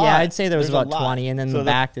a front, lot. yeah, I'd say there was There's a about lot. 20, and then in So the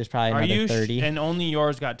the- back there's probably Are another you 30. and only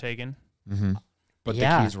yours got taken? But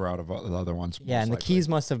Yeah. the keys were out of the other ones. Yeah, most and the likely. keys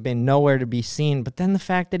must have been nowhere to be seen. But then the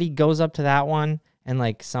fact that he goes up to that one and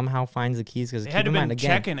like somehow finds the keys, because They keep had to in have mind been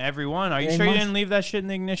again, checking every one. Are you They sure you must- didn't leave that shit in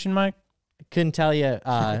the ignition, Mike? couldn't tell you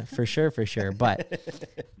for sure. But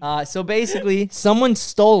so basically, someone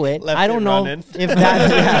stole it. Left I it don't know running. if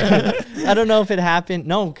that. I don't know if it happened.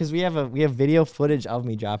 No, because we have video footage of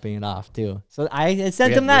me dropping it off too. So I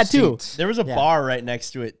sent We them had that too. receipts. There was a Yeah. bar right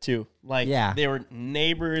next to it too. Like, Yeah. they were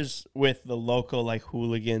neighbors with the local like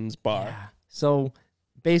hooligans bar. Yeah. So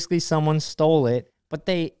basically, someone stole it, but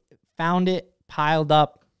they found it piled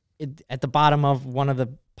up at the bottom of one of the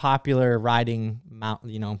popular riding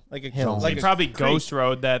Like a hills. like They a probably creek. ghost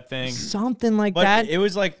rode that thing. Something like But that. it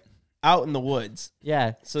was like out in the woods.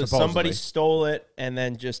 Yeah. So Supposedly. somebody stole it and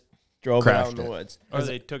then just drove it out Crashed in the it. woods. Or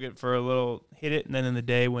they took it for a little, hit it, and then in the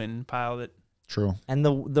day went and piled it. True. And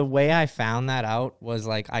the way I found that out was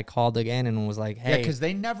like I called again and was like, Yeah, hey, because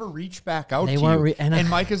they never reach back out They to weren't you. re- and and I-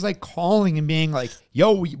 Mike is like calling and being like,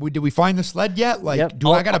 "Yo, did we find the sled yet? Like, Yep.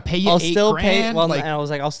 do I gotta pay you I'll $8 still grand? pay. Well, like, and I was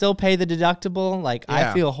like, I'll still pay the deductible. Like, I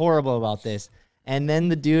Yeah. feel horrible about this. And then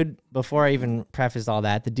the dude, before I even prefaced all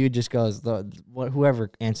that, the dude just goes,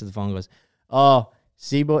 whoever answered the phone goes, oh,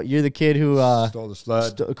 Seaboy, you're the kid who Stole the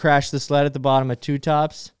sled. crashed the sled at the bottom of Two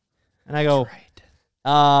Tops. And I go,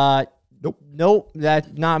 nope, that's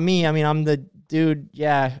not me. I mean, I'm the dude.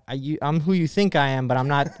 Yeah, I'm who you think I am, but I'm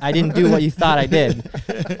not. I didn't do what you thought I did.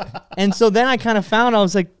 And so then I kind of found, I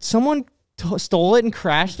was like, someone stole it and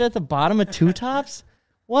crashed it at the bottom of Two Tops?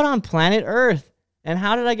 What on planet Earth? And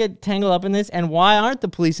how did I get tangled up in this? And why aren't the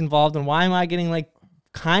police involved? And why am I getting like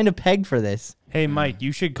kind of pegged for this? Hey, Mike,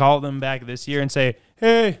 you should call them back this year and say,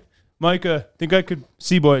 hey, Micah, think I could,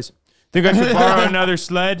 Boys, think I could borrow another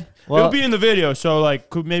sled? Well, it'll be in the video, so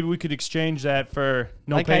like maybe we could exchange that for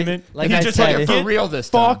no payment. Like I said, for real this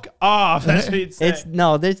time. Fuck off. That's what he'd say. It's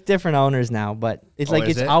no, there's different owners now, but it's like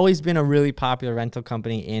it's it? always been a really popular rental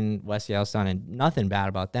company in West Yellowstone, and nothing bad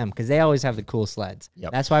about them because they always have the cool sleds.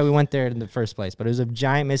 Yep. That's why we went there in the first place. But it was a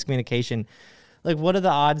giant miscommunication. Like, what are the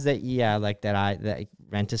odds that that I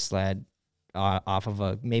rent a sled off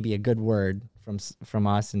of maybe a good word from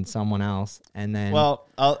us and someone else, and then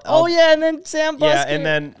and then Sam busted.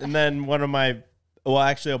 and then one of my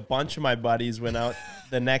actually a bunch of my buddies went out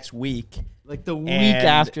the next week, like the week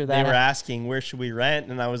after that. They were asking where should we rent,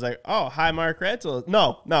 and I was like, oh, Highmark Rentals.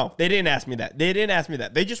 No, they didn't ask me that.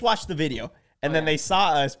 They just watched the video, and then they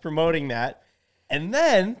saw us promoting that, and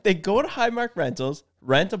then they go to Highmark Rentals,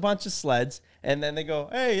 rent a bunch of sleds, and then they go,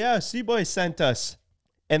 hey, yeah, C-Boy sent us.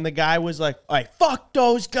 And the guy was like, all right, fuck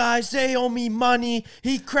those guys. They owe me money.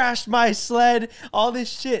 He crashed my sled, all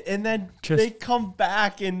this shit. And then they come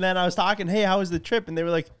back, and then I was talking, hey, how was the trip? And they were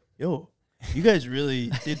like, yo, you guys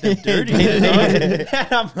really did them dirty.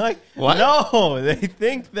 And I'm like, what? No, they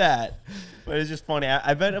think that. But it's just funny.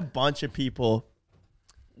 I bet a bunch of people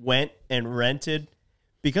went and rented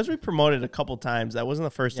because we promoted a couple times. That wasn't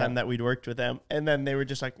the first time that we'd worked with them. And then they were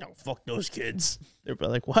just like, no, fuck those kids. They were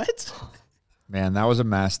like, what? Man, that was a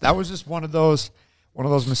mess. That was just one of those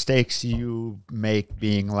mistakes you make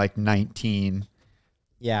being like 19.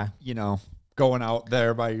 Yeah. You know, going out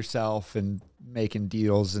there by yourself and making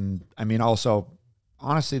deals. And I mean, also,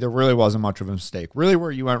 honestly, there really wasn't much of a mistake. Really,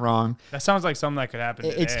 where you went wrong. That sounds like something that could happen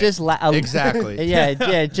today. It's just exactly.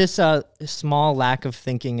 Yeah, just a small lack of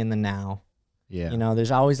thinking in the now. Yeah. You know,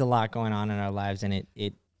 there's always a lot going on in our lives, and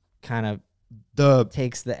it kind of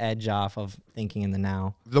takes the edge off of thinking in the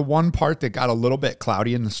now. The one part that got a little bit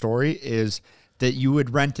cloudy in the story is that you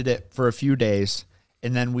had rented it for a few days,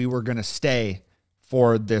 and then we were going to stay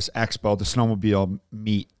for this expo, the snowmobile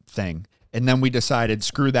meet thing. And then we decided,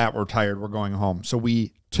 screw that, we're tired, we're going home. So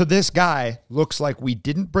to this guy, looks like we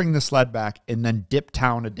didn't bring the sled back and then dipped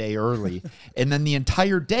town a day early. And then the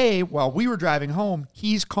entire day while we were driving home,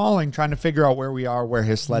 he's calling, trying to figure out where we are, where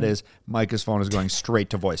his sled is. Micah's phone is going straight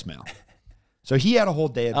to voicemail. So he had a whole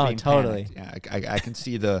day of being totally. panicked. Yeah, I can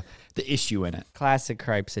see the issue in it. Classic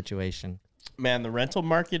cripe situation. Man, the rental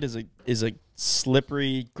market is a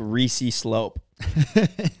slippery, greasy slope.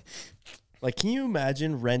 Like, can you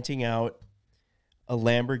imagine renting out a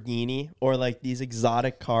Lamborghini or like these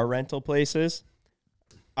exotic car rental places?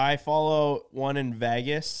 I follow one in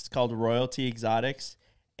Vegas. It's called Royalty Exotics,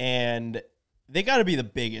 and they got to be the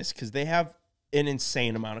biggest because they have an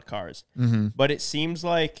insane amount of cars. Mm-hmm. But it seems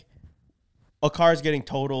like a car is getting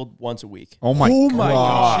totaled once a week. Oh my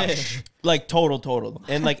gosh. Like totaled.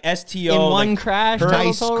 And like STO. In one crash?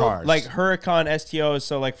 Nice cars. Like Huracan STOs,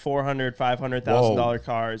 so like $400,000, $500,000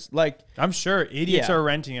 cars. Like, I'm sure idiots are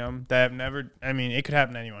renting them that have never, I mean, it could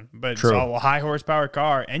happen to anyone, but True. It's a high horsepower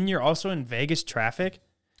car, and you're also in Vegas traffic.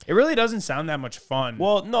 It really doesn't sound that much fun.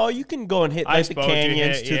 well, no, you can go and hit like the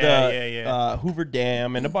canyons to the Hoover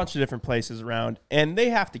Dam and a bunch of different places around, and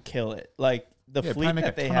they have to kill it. Like, the fleet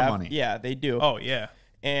that they have, they do. Oh, yeah.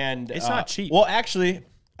 And it's not cheap. Well, actually,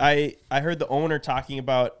 I heard the owner talking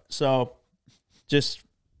about, just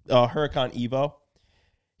Huracan Evo.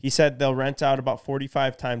 He said they'll rent out about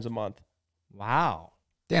 45 times a month. Wow.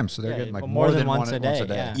 Damn, so they're getting like more than once a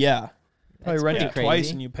day. Yeah. Probably rent it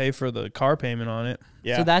twice and you pay for the car payment on it.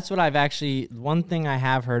 Yeah. So that's what one thing I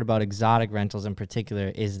have heard about exotic rentals in particular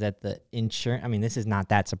is that the insurance, I mean, this is not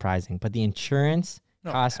that surprising, but the insurance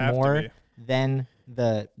costs more than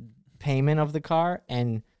the payment of the car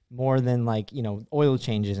and more than like, oil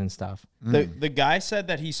changes and stuff. The guy said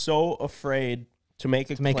that he's so afraid to make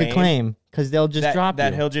a claim because they'll just drop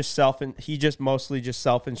that you. he'll just he just mostly just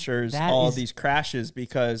self-insures all these crashes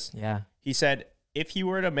because he said if he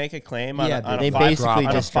were to make a claim on a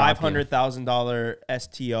 $500,000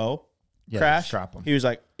 STO crash, he was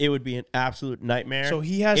like, it would be an absolute nightmare. So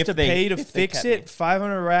he has to pay to fix it,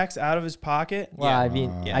 500 racks out of his pocket? Well, I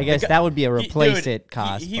mean, I guess that would be a replace it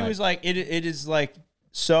cost. He was like, it is like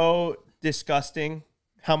so disgusting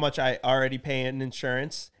how much I already pay in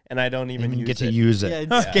insurance. and I don't even get to use it.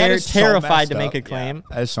 Yeah, scared, terrified to make a claim.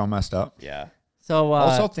 That is so messed up. Yeah. So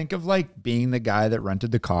also think of like being the guy that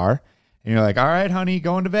rented the car. And you're like, all right, honey,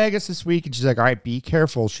 going to Vegas this week. And she's like, all right, be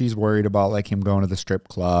careful. She's worried about like him going to the strip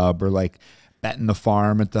club or like betting the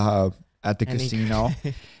farm at the casino.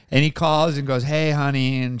 And he calls and goes, hey,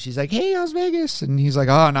 honey. And she's like, hey, how's Vegas? And he's like,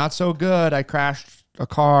 oh, not so good. I crashed a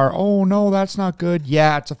car. Oh, no, that's not good.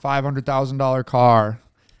 Yeah, it's a $500,000 car.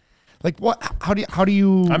 Like what? How do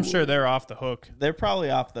you? I'm sure they're off the hook. They're probably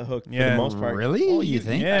off the hook for the most part. Really? Well, you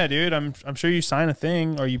think? Yeah, dude. I'm sure you sign a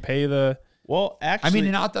thing or you pay the. Well, actually, I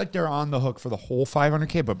mean, not that they're on the hook for the whole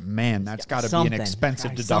 $500K, but man, that's got to be an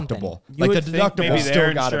expensive deductible. You Like the would think deductible maybe still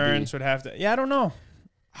their got to be. insurance would have to. Yeah, I don't know.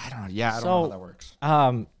 I don't know. Yeah, I don't know how that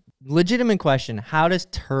works. Legitimate question. How does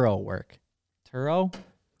Turo work? Turo?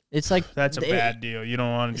 It's like That's a bad deal. You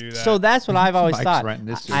don't want to do that. So that's what I've always Mike's thought. renting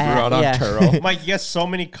this super out on yeah. Turo. Mike, you got so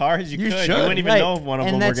many cars. You could. should. You wouldn't even know if one of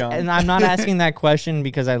them were gone. And I'm not asking that question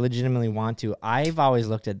because I legitimately want to. I've always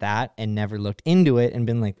looked at that and never looked into it and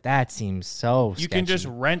been like, that seems so you sketchy. can just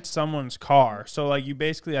rent someone's car. So like you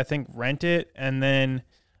basically, I think, rent it and then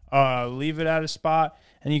leave it at a spot,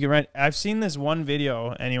 and you can rent. I've seen this one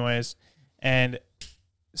video, anyways, and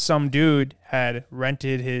some dude had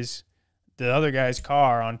rented the other guy's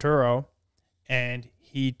car on Turo, and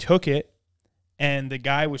he took it, and the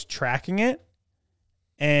guy was tracking it,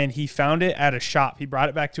 and he found it at a shop. He brought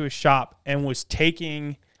it back to his shop and was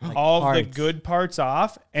taking all of the good parts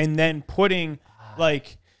off and then putting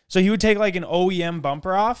so he would take like an OEM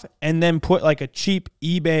bumper off and then put like a cheap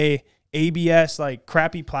eBay ABS like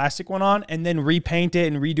crappy plastic one on and then repaint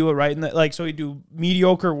it and redo it right in the so he'd do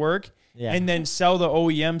mediocre work and then sell the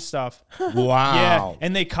OEM stuff. Wow. Yeah,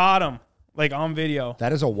 and they caught him like on video.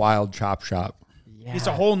 That is a wild chop shop. Yeah. It's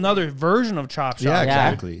a whole nother version of Chop Shop. Yeah,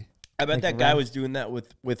 exactly. I bet that guy was doing that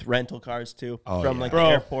with rental cars too, from like Bro, the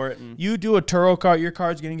airport. And you do a Turo car, your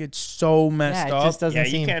car's gonna get so messed it up. just doesn't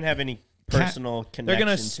you seem. can't have any personal connection They're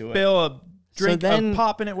gonna to it. spill a drink, then- a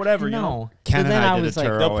pop in it, whatever. You know. No. Ken So then and I I did was a like,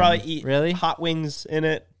 Turo. They'll probably and- eat Really? hot wings in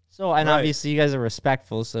it. so and Right. obviously you guys are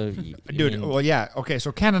respectful. So Dude, well, yeah. Okay,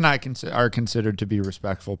 so Ken and I are considered to be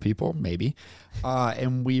respectful people, maybe.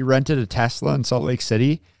 And we rented a Tesla in Salt Lake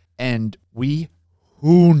City, and we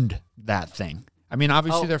hooned that thing. I mean,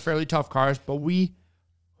 obviously they're fairly tough cars, but we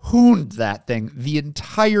hooned that thing the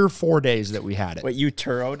entire 4 days that we had it. Wait, you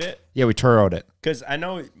Turo'd it? Yeah, we Turo'd it. Because I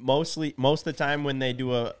know most of the time when they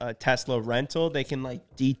do a Tesla rental, they can like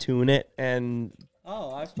detune it and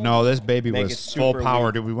No, this baby Make was it full super power.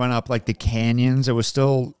 weak. Dude, we went up like the canyons. It was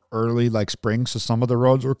still early, like spring, so some of the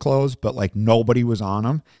roads were closed, but like nobody was on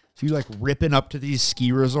them. So you like ripping up to these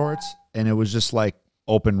ski resorts, and it was just like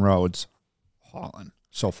open roads, hauling.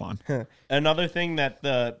 So fun. Another thing that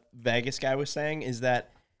the Vegas guy was saying is that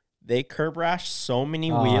they curb rash so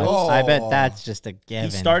many wheels. I bet that's just a given.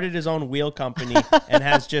 He started his own wheel company and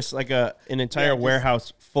has just like an entire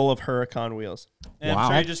warehouse full of Huracan wheels. And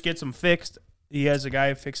I'm sure he just gets them fixed. He has a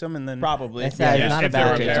guy fix them, and then Probably. That's not a if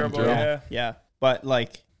they're bad repairable, idea. Yeah. But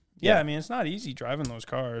like, Yeah, I mean, it's not easy driving those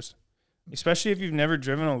cars, especially if you've never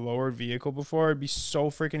driven a lowered vehicle before. It'd be so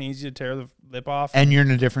freaking easy to tear the lip off. And you're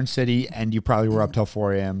in a different city, and you probably were up till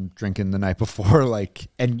 4 a.m. drinking the night before. Like,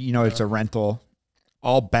 and you know, it's a rental.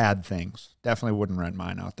 All bad things. Definitely wouldn't rent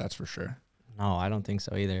mine out. That's for sure. No, I don't think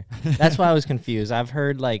so either. That's why I was confused. I've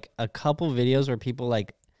heard like a couple videos where people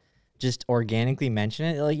like just organically mention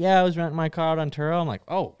it. They're like, yeah, I was renting my car out on Turo. I'm like,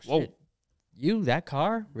 oh, shit. You, that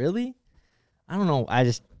car? Really? I don't know. I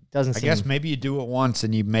just doesn't I seem. guess maybe you do it once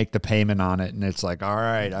and you make the payment on it, and it's like, all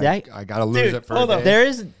right, I got to lose it for a day. There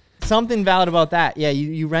is something valid about that. Yeah,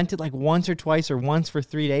 you rent it like once or twice or once for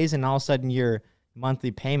 3 days, and all of a sudden your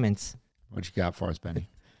monthly payments. What you got for us, Benny?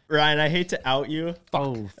 Ryan, I hate to out you.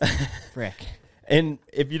 Oh, frick. And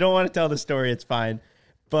if you don't want to tell the story, it's fine.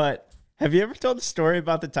 But have you ever told the story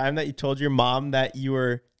about the time that you told your mom that you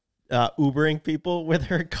were Ubering people with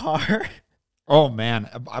her car? Oh man,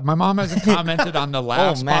 my mom hasn't commented on the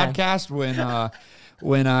last podcast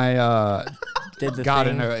when I Did the got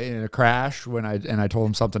thing. in a crash I told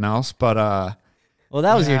him something else, but Well,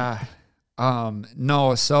 that was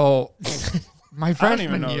no. So my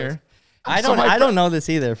freshman know year. this. I don't know this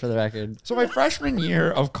either, for the record. So my freshman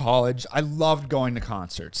year of college, I loved going to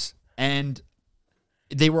concerts, and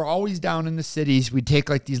they were always down in the cities. We'd take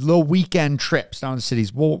like these little weekend trips down to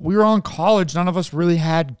cities. Well, we were all in college. None of us really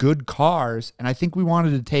had good cars, and I think we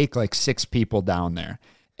wanted to take like 6 people down there.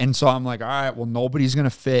 And so I'm like, all right, well, nobody's going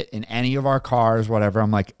to fit in any of our cars, whatever.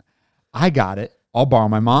 I'm like, I got it. I'll borrow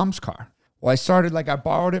my mom's car. Well, I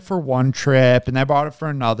borrowed it for one trip, and I bought it for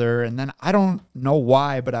another. And then I don't know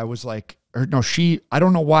why, but I was like, or no, I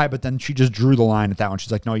don't know why, but then she just drew the line at that one.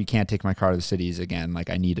 She's like, no, you can't take my car to the cities again. Like,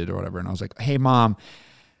 I need it or whatever. And I was like, hey, Mom.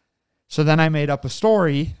 So then I made up a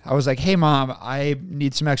story. I was like, hey, Mom, I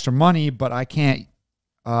need some extra money, but I can't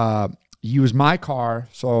use my car.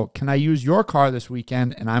 So can I use your car this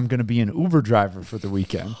weekend? And I'm going to be an Uber driver for the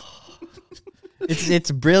weekend.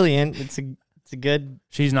 It's brilliant. It's a good.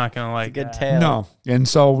 She's not gonna like a good that. tale. No. And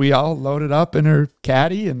so we all loaded up in her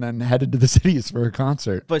caddy and then headed to the cities for a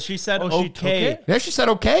concert. But she said Oh, she took okay. it? Yeah, she said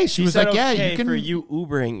okay. She was said like, yeah, okay you can. for you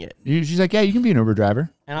Ubering it. She's like, yeah, you can be an Uber driver.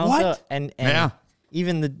 And also, What? and Yeah.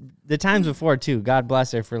 even the times before too. God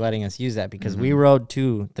bless her for letting us use that because we rode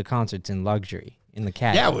to the concerts in luxury in the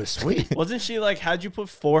caddy. Yeah, it was sweet. Wasn't she like, how'd you put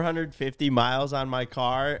 450 miles on my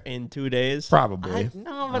car in 2 days? Probably.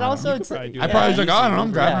 No, but also it's probably do I that. probably was like, oh, I don't know,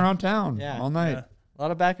 I'm driving Yeah. around town Yeah. all night. Yeah. a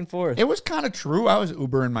lot of back and forth. It was kind of true. I was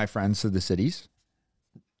Ubering my friends to the cities.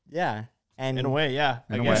 Yeah, and In a way, yeah.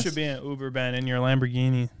 I In a guess way. you should be an Uber Ben in your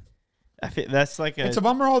Lamborghini. I think that's like It's a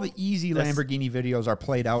bummer all the easy That's- Lamborghini videos are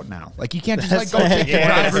played out now. Like, you can't just That's like go like- take the yeah,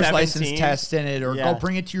 driver's 17. license test in it or Yeah. go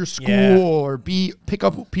bring it to your school Yeah. or pick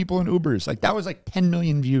up people in Ubers. Like, that was like 10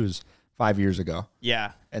 million views 5 years ago.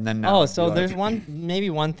 yeah. And then now oh, it'd so be there's like,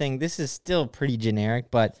 one thing. This is still pretty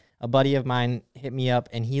generic, but a buddy of mine hit me up,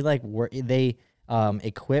 and he like they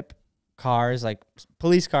equip cars, like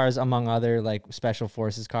police cars, among other like special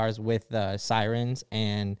forces cars, with sirens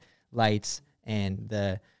and lights and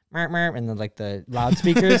the and the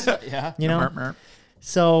loudspeakers. Yeah. You know. merp, merp.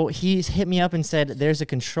 So he's hit me up and said there's a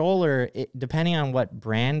controller, depending on what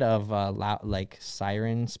brand of like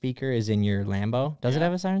siren speaker is in your Lambo. Does it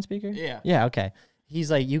have a siren speaker? Yeah. Yeah, okay. He's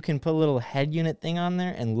like, you can put a little head unit thing on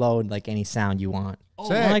there and load like any sound you want.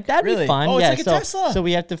 Sick. I'm like, that'd Really? be fun. Oh, it's yeah, like a so, Tesla. So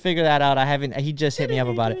we have to figure that out. He just hit me up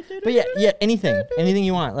about it. But yeah, anything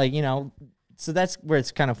you want. Like, you know, so that's where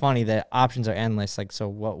it's kind of funny. The options are endless. Like, so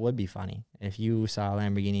what would be funny if you saw a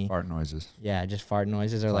Lamborghini? Fart noises. Yeah, just fart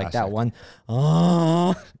noises or like that Classic. one,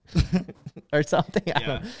 oh, or something. I Yeah.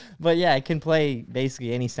 don't know. But yeah, it can play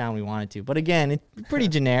basically any sound we want it to. But again, it's pretty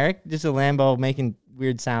generic. Just a Lambo making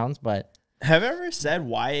weird sounds. But Have you ever said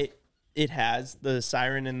why it has the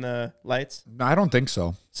siren and the lights? No, I don't think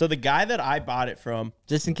so. So the guy that I bought it from,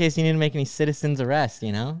 just in case you need to make any citizens arrests,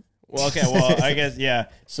 you know? well, okay, well, I guess, yeah.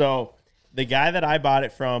 So the guy that I bought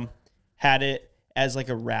it from had it as like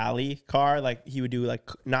a rally car. Like he would do like,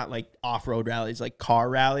 not like off-road rallies, like car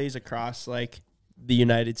rallies across like the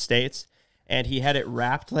United States. And he had it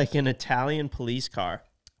wrapped like an Italian police car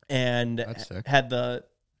and That's sick. had the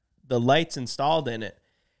lights installed in it.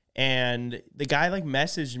 And the guy like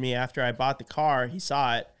messaged me after I bought the car. He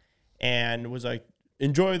saw it and was like,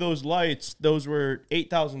 enjoy those lights. Those were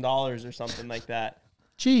 $8,000 or something like that.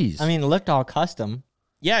 Jeez. I mean, it looked all custom.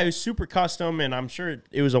 Yeah, it was super custom, and I'm sure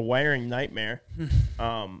it was a wiring nightmare.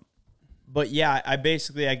 But yeah,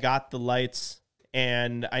 I got the lights,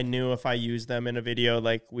 and I knew if I used them in a video,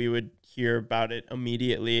 like we would hear about it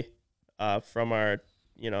immediately from our,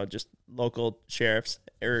 just local sheriffs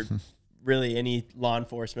or really any law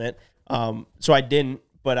enforcement. So I didn't,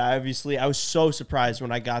 but I was so surprised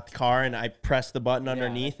when I got the car and I pressed the button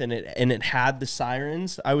underneath and it had the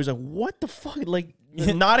sirens. I was like, what the fuck? Like,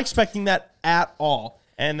 not expecting that at all.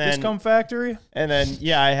 And then Discount Factory? and then,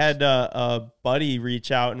 yeah, I had a buddy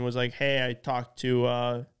reach out and was like, hey, I talked to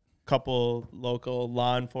a couple local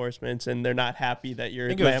law enforcements and they're not happy that your I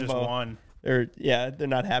think it was just Lambo, one. they're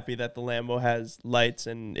not happy that the Lambo has lights.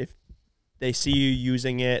 And if they see you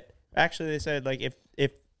using it, actually they said like, if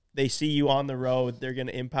they see you on the road, they're going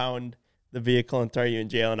to impound the vehicle and throw you in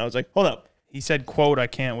jail. And I was like, hold up. He said, quote, I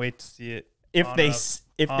can't wait to see it If on they,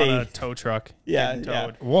 on a tow truck. Yeah, getting yeah.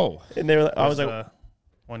 towed. Whoa. and they were, I was like,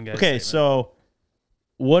 one guy. okay, so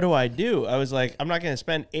what do? I was like, I'm not going to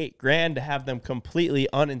spend $8,000 to have them completely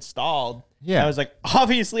uninstalled. Yeah. I was like,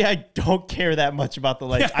 obviously, I don't care that much about the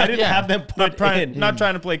lights. I didn't have them put in. not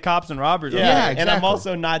trying to play cops and robbers. Yeah, Yeah, and I'm exactly.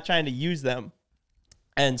 also not trying to use them.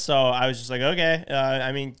 And so I was just like, okay,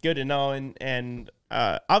 I mean, good to know. And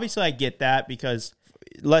obviously, I get that because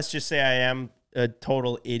let's just say I am a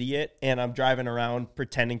total idiot and I'm driving around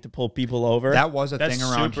pretending to pull people over. That was a That's thing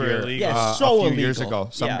around super here illegal. Yeah, a so few years illegal. ago.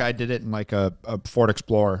 Some Yeah. guy did it in like a Ford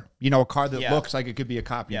Explorer. A car that Yeah. looks like it could be a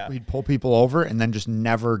cop. Yeah. He'd pull people over and then just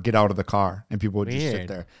never get out of the car. And people would just sit Weird.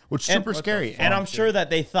 there, which is And- super scary. And I'm sure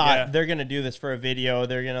that they thought Yeah. they're gonna do this for a video.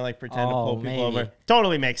 They're gonna like pretend to Oh, pull people maybe. over.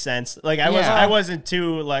 Totally makes sense. Like Yeah. I wasn't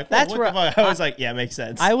too like. That's what where the fuck? I was like, yeah, makes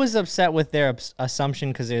sense. I was upset with their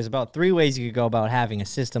assumption because there's about 3 ways you could go about having a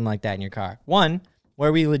system like that in your car. One,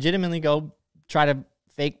 where we legitimately go try to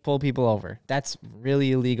fake pull people over. That's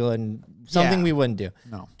really illegal and something we wouldn't do.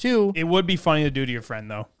 No. 2, It would be funny to do to your friend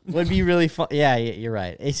though. would be really fun. Yeah, you're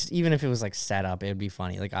right. It's even if it was like set up, it would be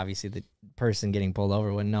funny. Like obviously the person getting pulled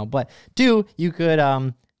over wouldn't know. But 2, you could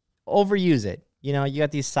overuse it. You know, you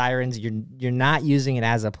got these sirens. You're not using it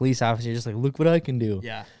as a police officer. You're just like, look what I can do.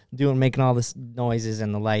 Yeah. Making all this noises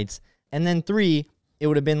and the lights. And then 3, it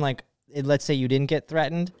would have been like, let's say you didn't get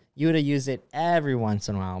threatened. You would have used it every once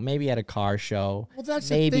in a while, maybe at a car show. Well, that's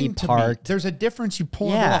maybe the thing to parked. me. There's a difference. You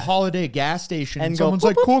pull into a Holiday gas station and go, someone's boop,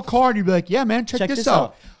 like, cool car. And you'd be like, yeah, man, check this out.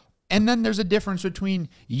 out. And then there's a difference between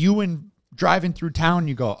you and driving through town.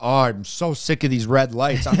 You go, oh, I'm so sick of these red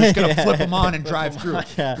lights. I'm just going to flip them on and drive through.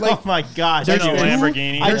 Yeah. Like, oh my gosh. There's a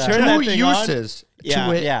Lamborghini. I turned that thing on. uses Yeah.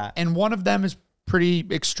 to it. Yeah. And one of them is pretty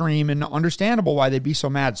extreme and understandable why they'd be so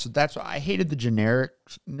mad. So that's why I hated the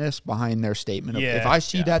genericness behind their statement. Of, if I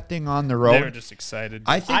see that thing on the road, They were just excited.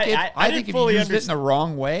 I think I think if didn't you fully used it in the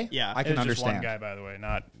wrong way, I It can was just one understand. guy, by the way,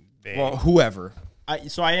 not they. Well, whoever.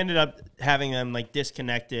 So I ended up having them like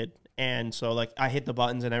disconnected, and so like I hit the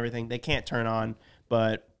buttons and everything. They can't turn on,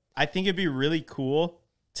 but I think it'd be really cool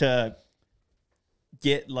to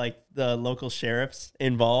get like the local sheriffs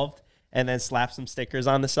involved and then slap some stickers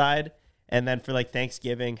on the side. And then for like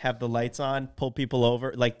Thanksgiving, have the lights on, pull people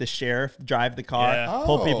over, like the sheriff drive the car, Yeah.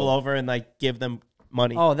 pull people over, and like give them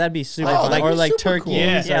money. Oh, that'd be super Oh, cool. that'd Or be like super turkeys. cool.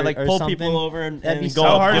 yeah, or, like or pull something. people over and That'd be go. so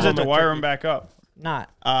How hard give is it them to a wire turkey. them back up? Not.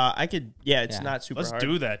 I could. Yeah, it's Yeah. not super Let's hard.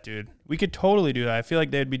 do that, dude. We could totally do that. I feel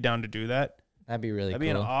like they'd be down to do that. That'd be really That'd be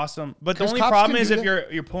an cool. awesome. But the 'Cause only cops problem can is do if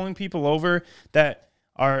that. you're pulling people over that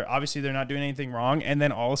are obviously they're not doing anything wrong, and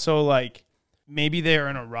then also like maybe they're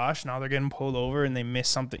in a rush now they're getting pulled over and they miss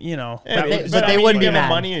something. You know, Yeah, but they wouldn't be you give them mad.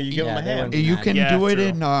 money or you give them a they hand. wouldn't be You mad. can Yeah, do it true.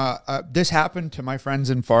 in. This happened to my friends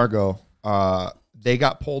in Fargo. They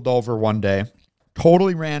got pulled over one day,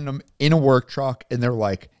 totally random, in a work truck, and they're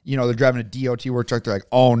like, you know, they're driving a DOT work truck. They're like,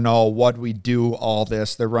 oh no, what do we do? All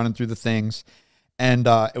this. They're running through the things, and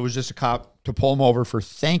it was just a cop to pull them over for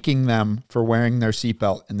thanking them for wearing their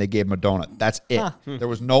seatbelt, and they gave them a donut. That's it. There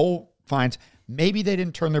was no fines. Maybe they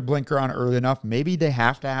didn't turn their blinker on early enough. Maybe they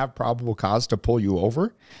have to have probable cause to pull you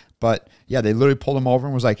over. But yeah, they literally pulled them over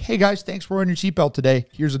and was like, hey guys, thanks for wearing your seatbelt today.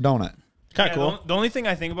 Here's a donut. Kind of cool. The only thing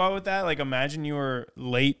I think about with that, like imagine you were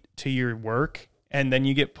late to your work and then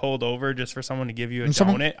you get pulled over just for someone to give you a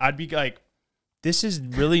donut. I'd be like, this is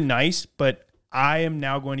really nice, but I am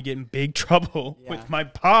now going to get in big trouble with my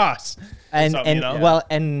boss. And you know? well,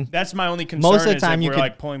 and That's my only concern. Most of the is time if you we're could-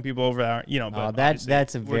 like pulling people over that, you know. But that's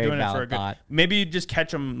obviously a we're very doing it for valid a good. thought. Maybe you just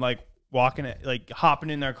catch them like walking it, like hopping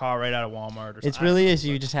in their car right out of Walmart or something. it's really is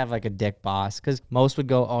you just have like a dick boss because most would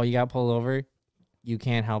go, oh, you got pulled over, you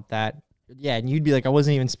can't help that. Yeah, and you'd be like, I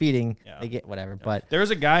wasn't even speeding. Yeah. They get whatever, but There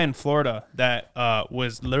was a guy in Florida that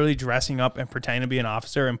was literally dressing up and pretending to be an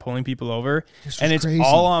officer and pulling people over, and it's crazy.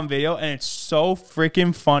 all on video, and it's so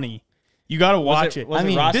freaking funny. You got to watch it. Was I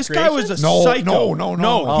mean, Ross This guy was a No, psycho.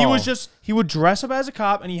 no. He Oh. was just he would dress up as a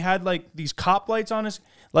cop, and he had like these cop lights on his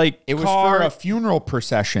like It was car. for a funeral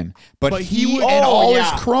procession, but But he he would- and Oh, all yeah.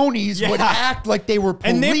 his cronies would act like they were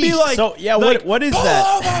police. And they'd be like- So yeah, Like, what is pull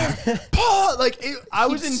that? over, pull. Like I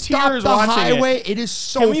was in Stop tears the watching highway. it. It is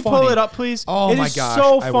so Can we funny. pull it up, please? Oh It my is gosh,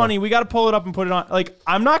 so I will. funny. We got to pull it up and put it on. Like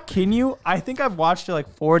I'm not kidding you. I think I've watched it like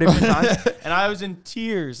 4 different times, and I was in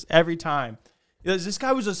tears every time. Because this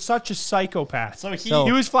guy was such a psychopath. So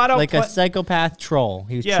he was flat out like a psychopath troll.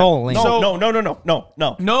 He was Yeah. trolling. So-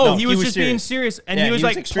 No, he was just being serious, and Yeah, he was he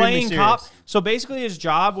was like extremely playing serious. cop. So basically, his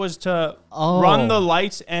job was to Oh. run the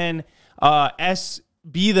lights and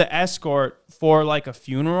be the escort for like a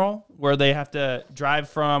funeral where they have to drive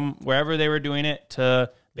from wherever they were doing it to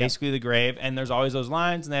basically the grave. And there's always those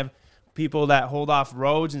lines, and they have people that hold off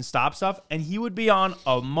roads and stop stuff. And he would be on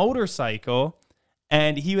a motorcycle.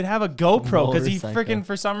 And he would have a GoPro because he Motorcycle. freaking,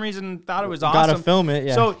 for some reason, thought it was awesome. Gotta film it,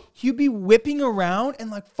 yeah. So he'd be whipping around and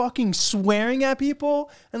like fucking swearing at people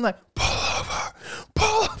and like, pull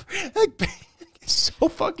over. Like, it's so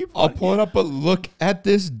fucking funny. I'll pull it up, but look at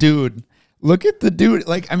this dude. Look at the dude.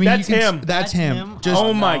 Like, I mean, That's you can, him. That's him. him? Just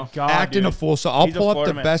Oh my God. acting dude. a fool. So I'll He's a pull up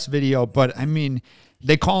Florida the man. best video, but I mean,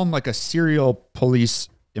 they call him like a serial police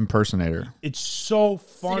impersonator. It's so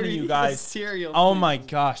funny, you guys. Serial. Oh my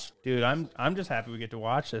gosh, dude. I'm just happy we get to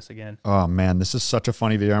watch this again. Oh man, this is such a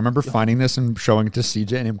funny video. I remember finding this and showing it to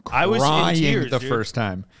CJ and him I was in crying tears, the dude. first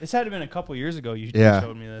time. This had to have been a couple years ago you Yeah.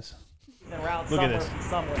 showed me this. Look at this.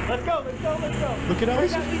 Let's go. Look at all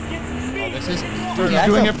this. This is that's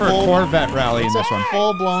doing a it for a full- Corvette rally in this one.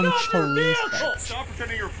 Full-blown police. Stop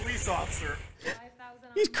pretending you're a police officer.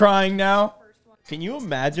 He's crying now. Can you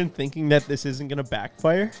imagine thinking that this isn't gonna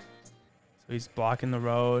backfire? So he's blocking the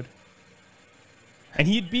road. And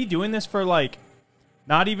he'd be doing this for like,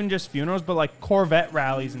 not even just funerals, but like Corvette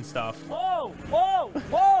rallies and stuff. Whoa! Whoa!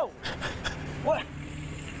 Whoa! What?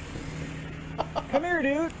 Come here,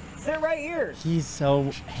 dude. Sit right here. He's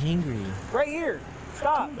so angry. Right here.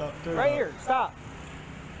 Stop. Right here. Stop.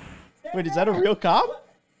 Wait, is that a real cop?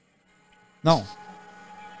 No.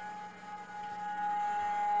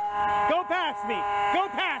 Go past me. Go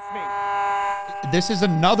past me. This is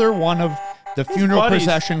another one of the funeral buddies.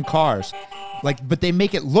 procession cars. Like, but they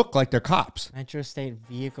make it look like they're cops. Metro State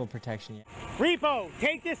Vehicle Protection. Repo,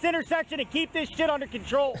 take this intersection and keep this shit under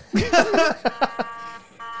control. He's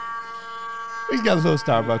got a little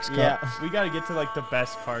Starbucks cup. Yeah. We got to get to like the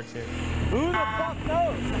best parts here. Who the fuck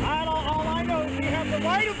knows? All I know is we have the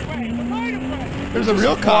right of way. The right of way. There's a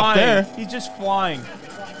real cop Flying. there. He's just flying.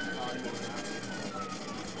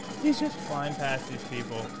 He's just flying past these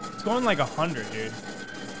people. It's going like 100, dude.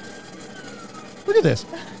 Look at this.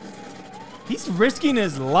 He's risking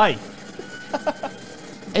his life.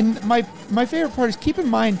 And my favorite part is, keep in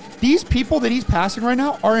mind, these people that he's passing right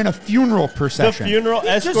now are in a funeral The procession. funeral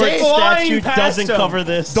escort flying statute past doesn't him. cover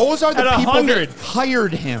this. Those are the At people 100. that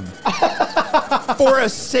hired him for a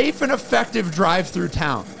safe and effective drive through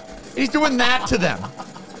town. He's doing that to them.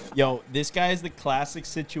 Yo, this guy is the classic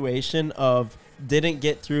situation of didn't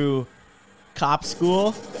get through cop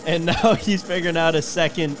school, and now he's figuring out a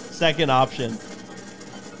second option.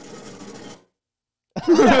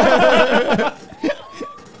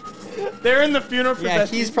 They're in the funeral Yeah,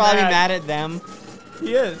 procession. he's probably mad at them.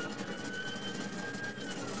 He is.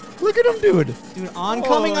 Look at him, dude. Dude,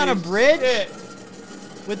 oncoming on a Holy bridge? shit.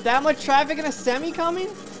 With that much traffic and a semi coming?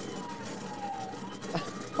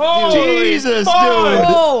 Holy Jesus, fuck. dude.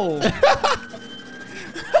 Whoa!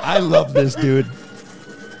 I love this dude.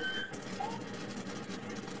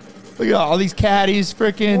 Look at all these caddies,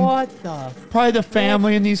 freaking. What the? Probably the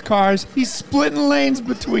family in these cars. He's splitting lanes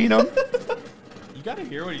between them. You gotta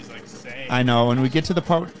hear what he's like saying. I know. When we get to the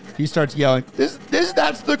part, he starts yelling, that's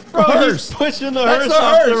the Bro, hearse. he's pushing the That's hearse the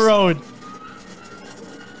off the hearse. road.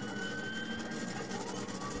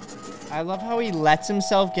 I love how he lets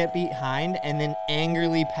himself get behind and then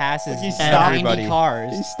angrily passes Like he's 90 everybody.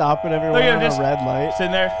 cars. He's stopping everyone Look at him on a just red light.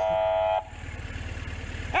 sitting there.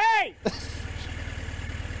 Hey!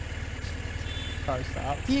 Car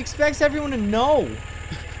stop. He expects everyone to know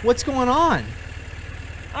what's going on.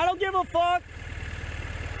 I don't give a fuck.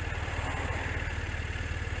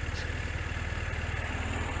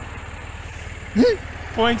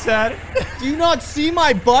 Points at it. Do you not see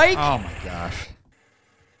my bike? Oh my gosh.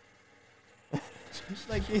 It's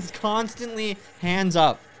like he's constantly hands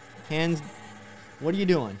up. Hands. What are you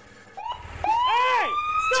doing? Hey!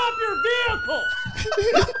 Stop your vehicle!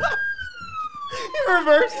 He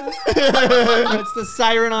reverses. It's the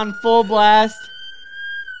siren on full blast.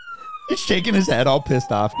 He's shaking his head all pissed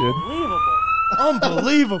off, dude. Unbelievable.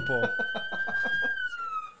 Unbelievable.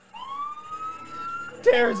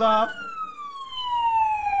 Tears off.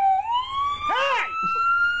 Hey!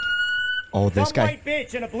 Oh, this Some guy. white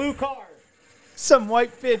bitch in a blue car. Some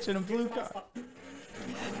white bitch in a blue car.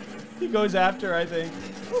 He goes after, I think.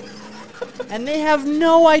 And they have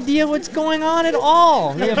no idea what's going on at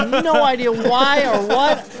all. They have no idea why or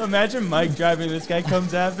what. Imagine Mike driving. This guy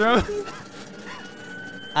comes after him.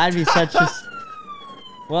 I'd be such a...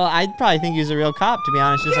 Well, I'd probably think he's a real cop, to be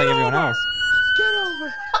honest, just like everyone else. Get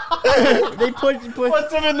over. They put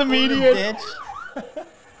What's him in the median? bitch.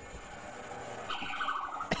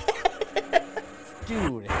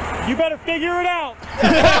 Dude. You better figure it out.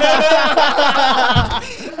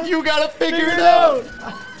 You gotta figure it out.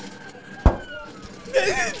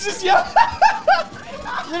 Just yell.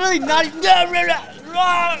 Literally not even...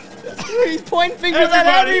 He's pointing fingers at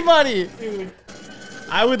everybody.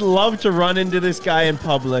 I would love to run into this guy in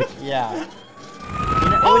public. Yeah. You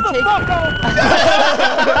know, Hold the fuck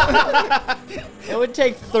over. it would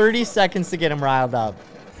take 30 seconds to get him riled up.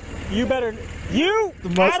 You better... You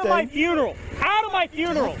out of my funeral. Out of my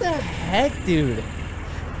funeral. What the heck, dude?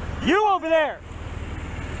 You over there.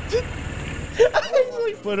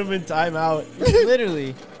 Put him in timeout.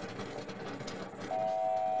 Literally.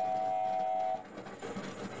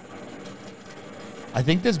 I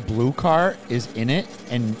think this blue car is in it,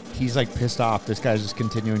 and he's like pissed off. This guy's just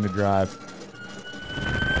continuing to drive.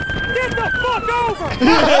 Get the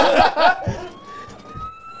fuck over.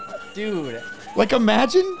 Dude. Like,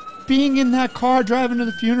 imagine being in that car driving to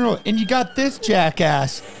the funeral, and you got this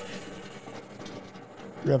jackass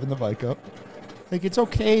revving the bike up. Like, it's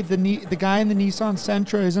okay. The guy in the Nissan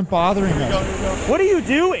Sentra isn't bothering us. What are you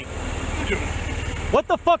doing? What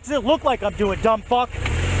the fuck does it look like I'm doing, dumb fuck?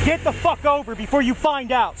 Get the fuck over before you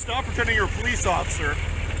find out. Stop pretending you're a police officer.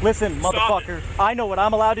 Listen, motherfucker, I know what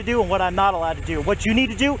I'm allowed to do and what I'm not allowed to do. What you need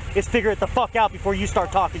to do is figure it the fuck out before you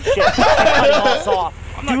start talking shit and cutting us off.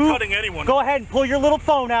 I'm not cutting anyone. Go ahead and pull your little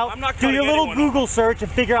phone out, I'm not do your cutting little anyone Google search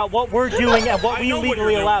and figure out what we're doing and what I we know what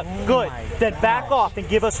legally you're allow. doing. Good. Then back off and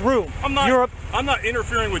give us room. I'm not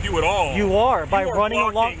interfering with you at all. You are by You are running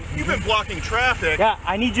along. You've been blocking traffic. Yeah,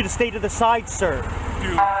 I need you to stay to the side, sir.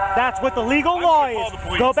 Dude, That's what the legal I'm law gonna call is. the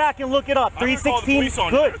police. Go back and look it up. I'm gonna call the 316. police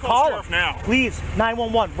on you. I'm Good. gonna call Call the sheriff it. now. Please,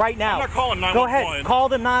 911 right now. I'm not calling Go 911. ahead. Call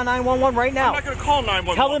the 911 right now. I'm not going to call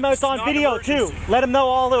 911. Tell them it's on not video emergency. too. Let them know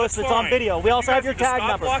all of That's this. It's on fine. video. We also You have guys your need to tag stop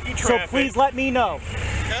number. blocking So traffic. please let me know.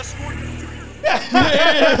 Escort you to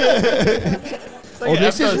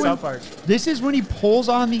your This is when he pulls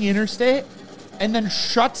on the interstate and then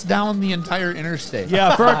shuts down the entire interstate.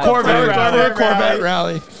 Yeah, for a Corvette rally. For a Corvette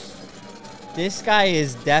rally. This guy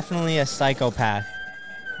is definitely a psychopath.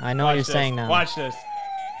 I know what you're saying now. Watch this.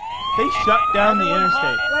 They shut down the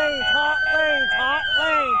interstate. Hot lanes, hot lanes, hot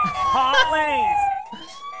lanes, hot lanes.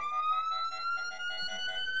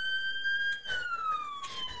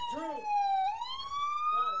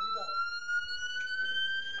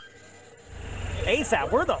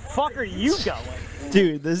 ASAP, where the fuck are you going?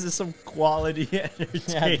 Dude, this is some quality entertainment.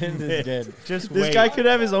 Yeah, this is good. Just This wait. guy could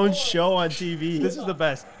have his own show on TV. This is the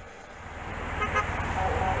best.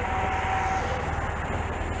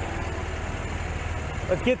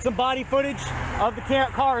 Let's get some body footage of the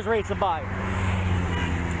cars racing by.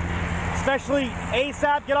 Especially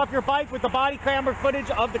ASAP, get off your bike with the body camera footage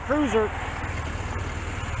of the cruiser.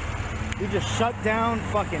 We just shut down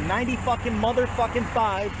fucking 90 fucking motherfucking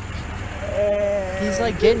 5. He's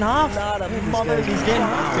like getting off. Not a He's getting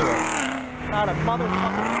off to it. Not a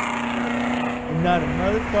motherfucker. Not a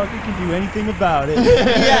motherfucker can do anything about it.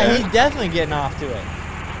 Yeah, he's definitely getting off to it.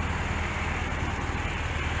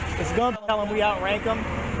 It's gonna tell him we outrank them.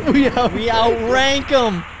 We outrank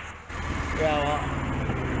him. Yeah,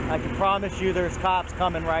 well, I can promise you there's cops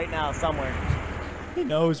coming right now somewhere. He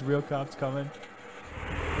knows real cops coming.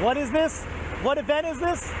 What is this? What event is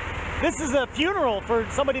this? This is a funeral for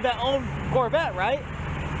somebody that owned Corvette, right?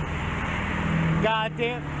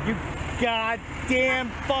 Goddamn, you goddamn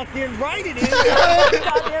fucking right it is.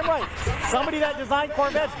 Goddamn right. Somebody that designed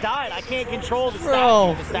Corvettes died. I can't control the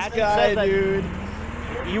Bro, statute. The statute guy, says that dude.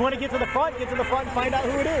 you want to get to the front and find out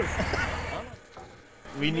who it is.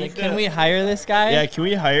 We need Can we hire this guy? Yeah, can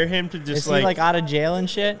we hire him to just Is he like out of jail and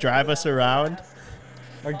shit? drive us around?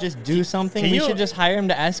 Or just do something? can We you- should just hire him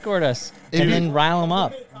to escort us and then rile him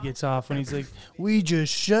up. He gets off when he's like, "We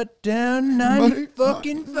just shut down 90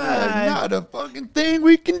 fucking 5." Not a fucking thing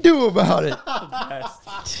we can do about it.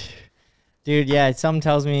 Dude, yeah, something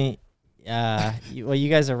tells me, well, you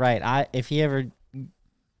guys are right. If he ever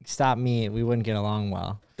stopped me, we wouldn't get along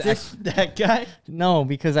well. That guy? No,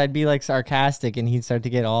 because I'd be like sarcastic and he'd start to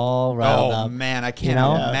get all riled Oh up. man, I can't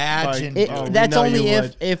know? imagine. That's know only you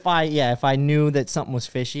if I knew that something was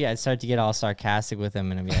fishy, I'd start to get all sarcastic with him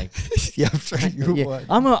and I'd be like, yeah, I'm sure you yeah, would.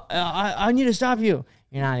 I need to stop you.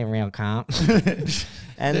 You're not a real comp.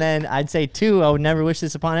 And then I'd say too, I would never wish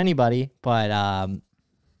this upon anybody, but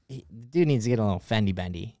dude needs to get a little fendy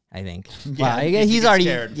bendy, I think. Yeah, Wow, he needs to he's get already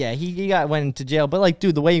scared. yeah, he went into jail, but like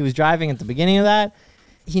dude, the way he was driving at the beginning of that,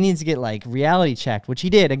 he needs to get like reality checked, which he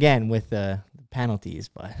did again with the penalties,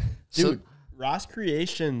 but Dude, Ross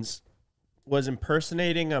Creations was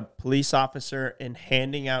impersonating a police officer and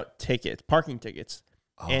handing out tickets, parking tickets.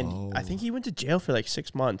 And I think he went to jail for like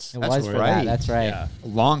 6 months. it That's was for that. right. That's right. Yeah. A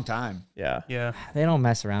long time. Yeah. Yeah. They don't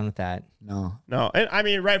mess around with that. No. No, and I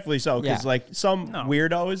mean, rightfully so, because Yeah. like some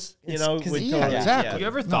weirdos, you It's know, 'cause would yeah, totally, exactly. You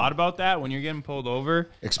ever thought about that when you're getting pulled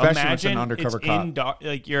over? Especially when it's an Imagine undercover it's cop. in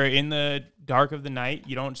like you're in the dark of the night.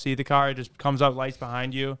 You don't see the car. It just comes up, lights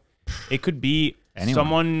behind you. It could be Anyone.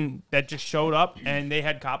 someone that just showed up and they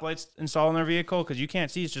had cop lights installed in their vehicle because you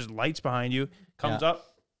can't see. It's just lights behind you. Comes up,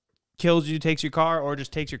 kills you, takes your car, or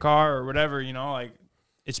just takes your car or whatever. You know, like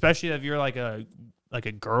especially if you're like a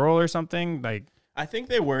girl or something. Like I think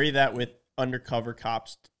they worry that with undercover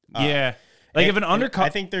cops. yeah, like if an undercover. I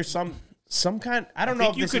think there's some kind. I don't know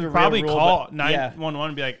think if you this is could a real probably rule, call but yeah. 911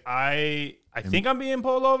 and be like, I think I'm being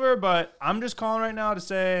pulled over, but I'm just calling right now to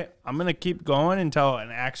say I'm gonna keep going until an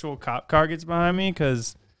actual cop car gets behind me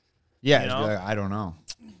because Yeah, You just know? be like, I don't know.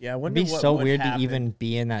 Yeah, I It'd wonder be what so would weird happen. to even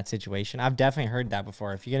be in that situation. I've definitely heard that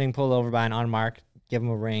before. If you're getting pulled over by an unmarked, give them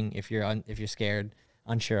a ring. If you're scared,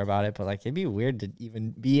 unsure about it, but like it'd be weird to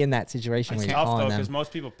even be in that situation it's where you're tough though calling because them.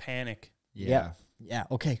 most people panic. Yeah. Yeah.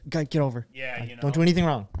 Okay. Get over. Yeah, Like, you know. Don't do anything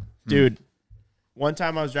wrong. Dude, one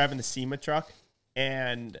time I was driving the SEMA truck,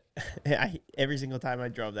 and every single time I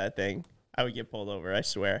drove that thing, I would get pulled over, I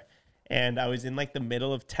swear. And I was in like the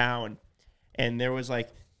middle of town, and there was like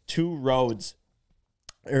two roads,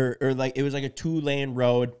 or like it was like a 2-lane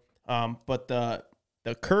road, but the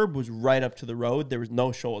curb was right up to the road. There was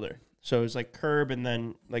no shoulder, so it was like curb and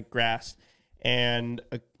then like grass. And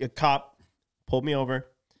a cop pulled me over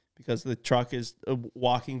because the truck is a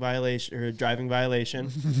walking violation or a driving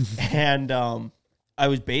violation, and I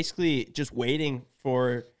was basically just waiting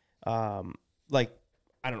for like,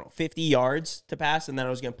 I don't know, 50 yards to pass, and then I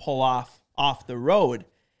was going to pull off the road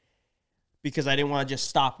because I didn't want to just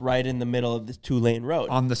stop right in the middle of this 2-lane road.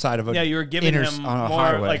 On the side of a you were giving him on a more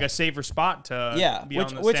highway. like a safer spot to be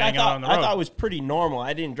which I standing out on the road. thought was pretty normal.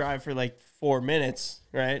 I didn't drive for like 4 minutes,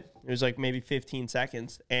 right? It was like maybe 15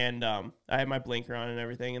 seconds, and I had my blinker on and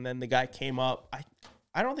everything, and then the guy came up.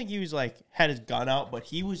 I don't think he was like had his gun out, but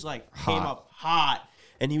he was like came up hot,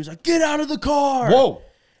 and he was like, "Get out of the car!" Whoa!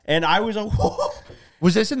 And I was like, "Whoa!"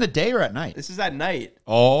 Was this in the day or at night? This is at night.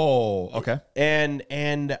 Oh, okay. And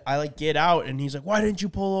I like get out, and he's like, "Why didn't you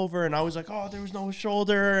pull over?" And I was like, "Oh, there was no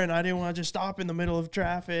shoulder, and I didn't want to just stop in the middle of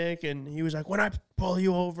traffic." And he was like, "When I pull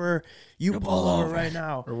you over, you pull over right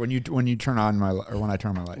now." Or when you turn on my or when I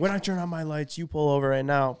turn my lights. When I turn on my lights, you pull over right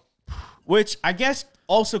now. Which I guess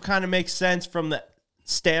also kind of makes sense from the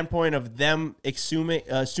standpoint of them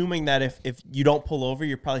assuming that if you don't pull over,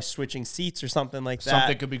 you're probably switching seats or something like that.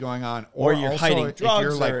 Something could be going on, Or you're also, hiding if drugs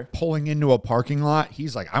you're like or- pulling into a parking lot,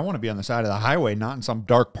 he's like, I want to be on the side of the highway, not in some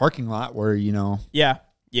dark parking lot where Yeah.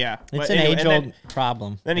 It's But an anyway, and age-old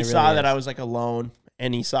problem. Then he It saw really that is. I was like alone,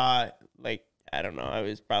 and he saw like, I don't know, I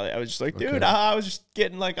was just like, dude, Okay. I was just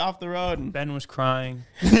getting like off the road, and Ben was crying.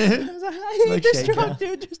 I was like, I hate Like this shaking. truck,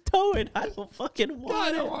 dude. Just tow it. I don't fucking want I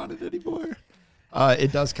it. don't want it anymore.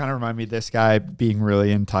 It does kind of remind me of this guy being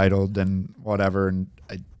really entitled and whatever, and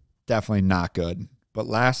definitely not good. But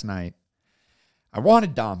last night, I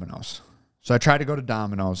wanted Domino's. So I tried to go to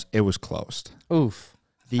Domino's. It was closed. Oof.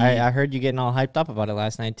 I heard you getting all hyped up about it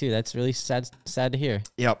last night, too. That's really sad to hear.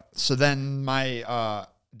 Yep. So then my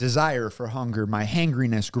desire for hunger, my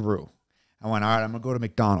hangriness grew. I went, all right, I'm going to go to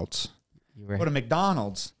McDonald's. Go to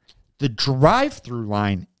McDonald's. The drive-through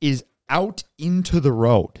line is out into the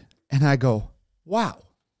road. And I go, wow,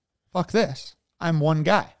 fuck this. I'm one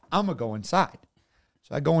guy. I'm going to go inside.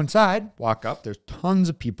 So I go inside, walk up. There's tons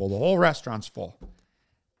of people. The whole restaurant's full.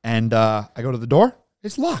 And I go to the door.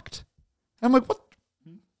 It's locked. And I'm like, what?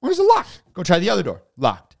 Where's it locked? Go try the other door.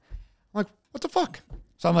 Locked. I'm like, what the fuck?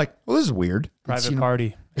 So I'm like, well, this is weird. Private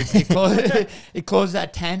party. It closed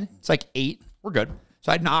at 10. It's like 8. We're good.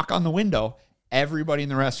 So I knock on the window. Everybody in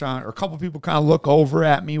the restaurant or a couple people kind of look over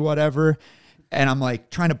at me, whatever. And I'm like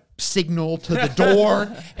trying to signal to the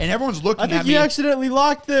door. And everyone's looking I at think me. you accidentally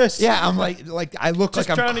locked this. Yeah, I'm like I look Just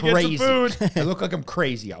like I'm trying to get crazy. some food. I look like I'm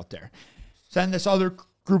crazy out there. So then this other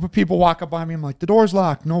group of people walk up on me. I'm like, the door's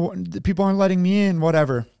locked. No, the people aren't letting me in,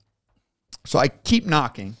 whatever. So I keep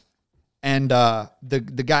knocking. And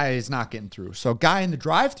the guy is not getting through. So a guy in the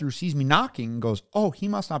drive-thru sees me knocking and goes, oh, he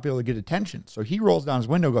must not be able to get attention. So he rolls down his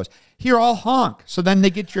window and goes, here, I'll honk. So then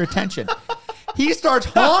they get your attention. He starts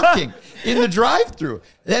honking in the drive-thru.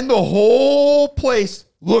 Then the whole place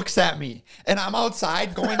looks at me. And I'm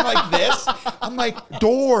outside going like this. I'm like,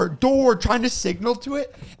 door, trying to signal to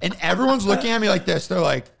it. And everyone's looking at me like this. They're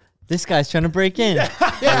like, This guy's trying to break in.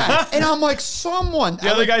 yeah. And I'm like, someone. The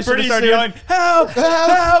other guy should have pretty started soon- yelling, help,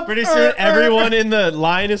 help. Pretty soon, everyone in the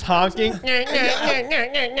line is honking.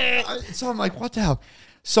 So I'm like, what the hell?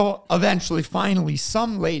 So eventually, finally,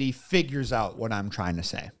 some lady figures out what I'm trying to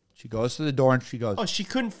say. She goes to the door and she goes, Oh, she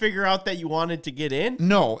couldn't figure out that you wanted to get in?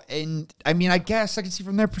 no. And I mean, I guess I can see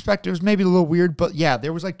from their perspective, it was maybe a little weird, but yeah,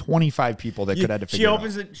 there was like 25 people that could have to She figure it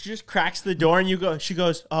opens it, she just cracks the door, and she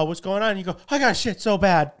goes, oh, what's going on? And you go, I got shit so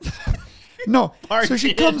bad. out. No. So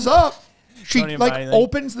she comes up, she Don't even like buy anything.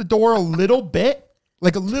 opens the door a little bit,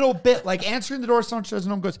 like answering the door. Someone says,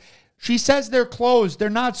 no, goes, she says they're closed.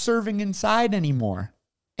 They're not serving inside anymore.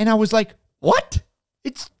 And I was like, what?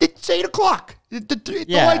 It's 8 o'clock. The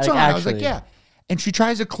Yeah, lights are like, on. I was like, actually. yeah. And she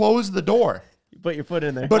tries to close the door. You put your foot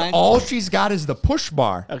in there. But all she's got is the push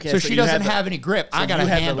bar. Okay, so so she you had doesn't the- have any grip. I got you a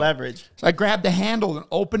had handle. the leverage. So I grabbed the handle and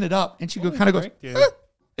opened it up. And she kind of goes, frick, dude. "Ah,"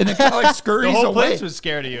 and then kind of like The scurries whole away. place was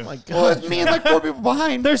scared of you. My God. Well, it's me and like 4 people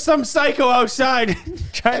behind. There's some psycho outside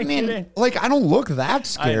trying I to get in. mean, like, I don't look that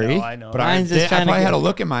scary. I know. But Mine's just I trying to probably get- had a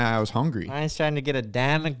look in my eye. I was hungry. Mine's trying to get a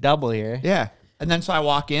damn McDouble here. Yeah. And then so I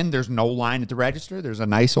walk in. There's no line at the register. There's a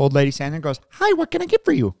nice old lady standing there and goes, hi, what can I get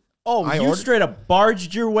for you? Oh, I you ordered- straight up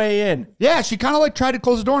barged your way in. Yeah, she kind of like tried to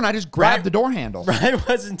close the door and I just grabbed Right. the door handle. I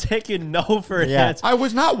wasn't taking no for an Yeah. answer. I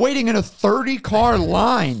was not waiting in a 30-car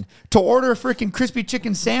line to order a freaking crispy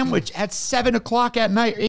chicken sandwich at 7 o'clock at night.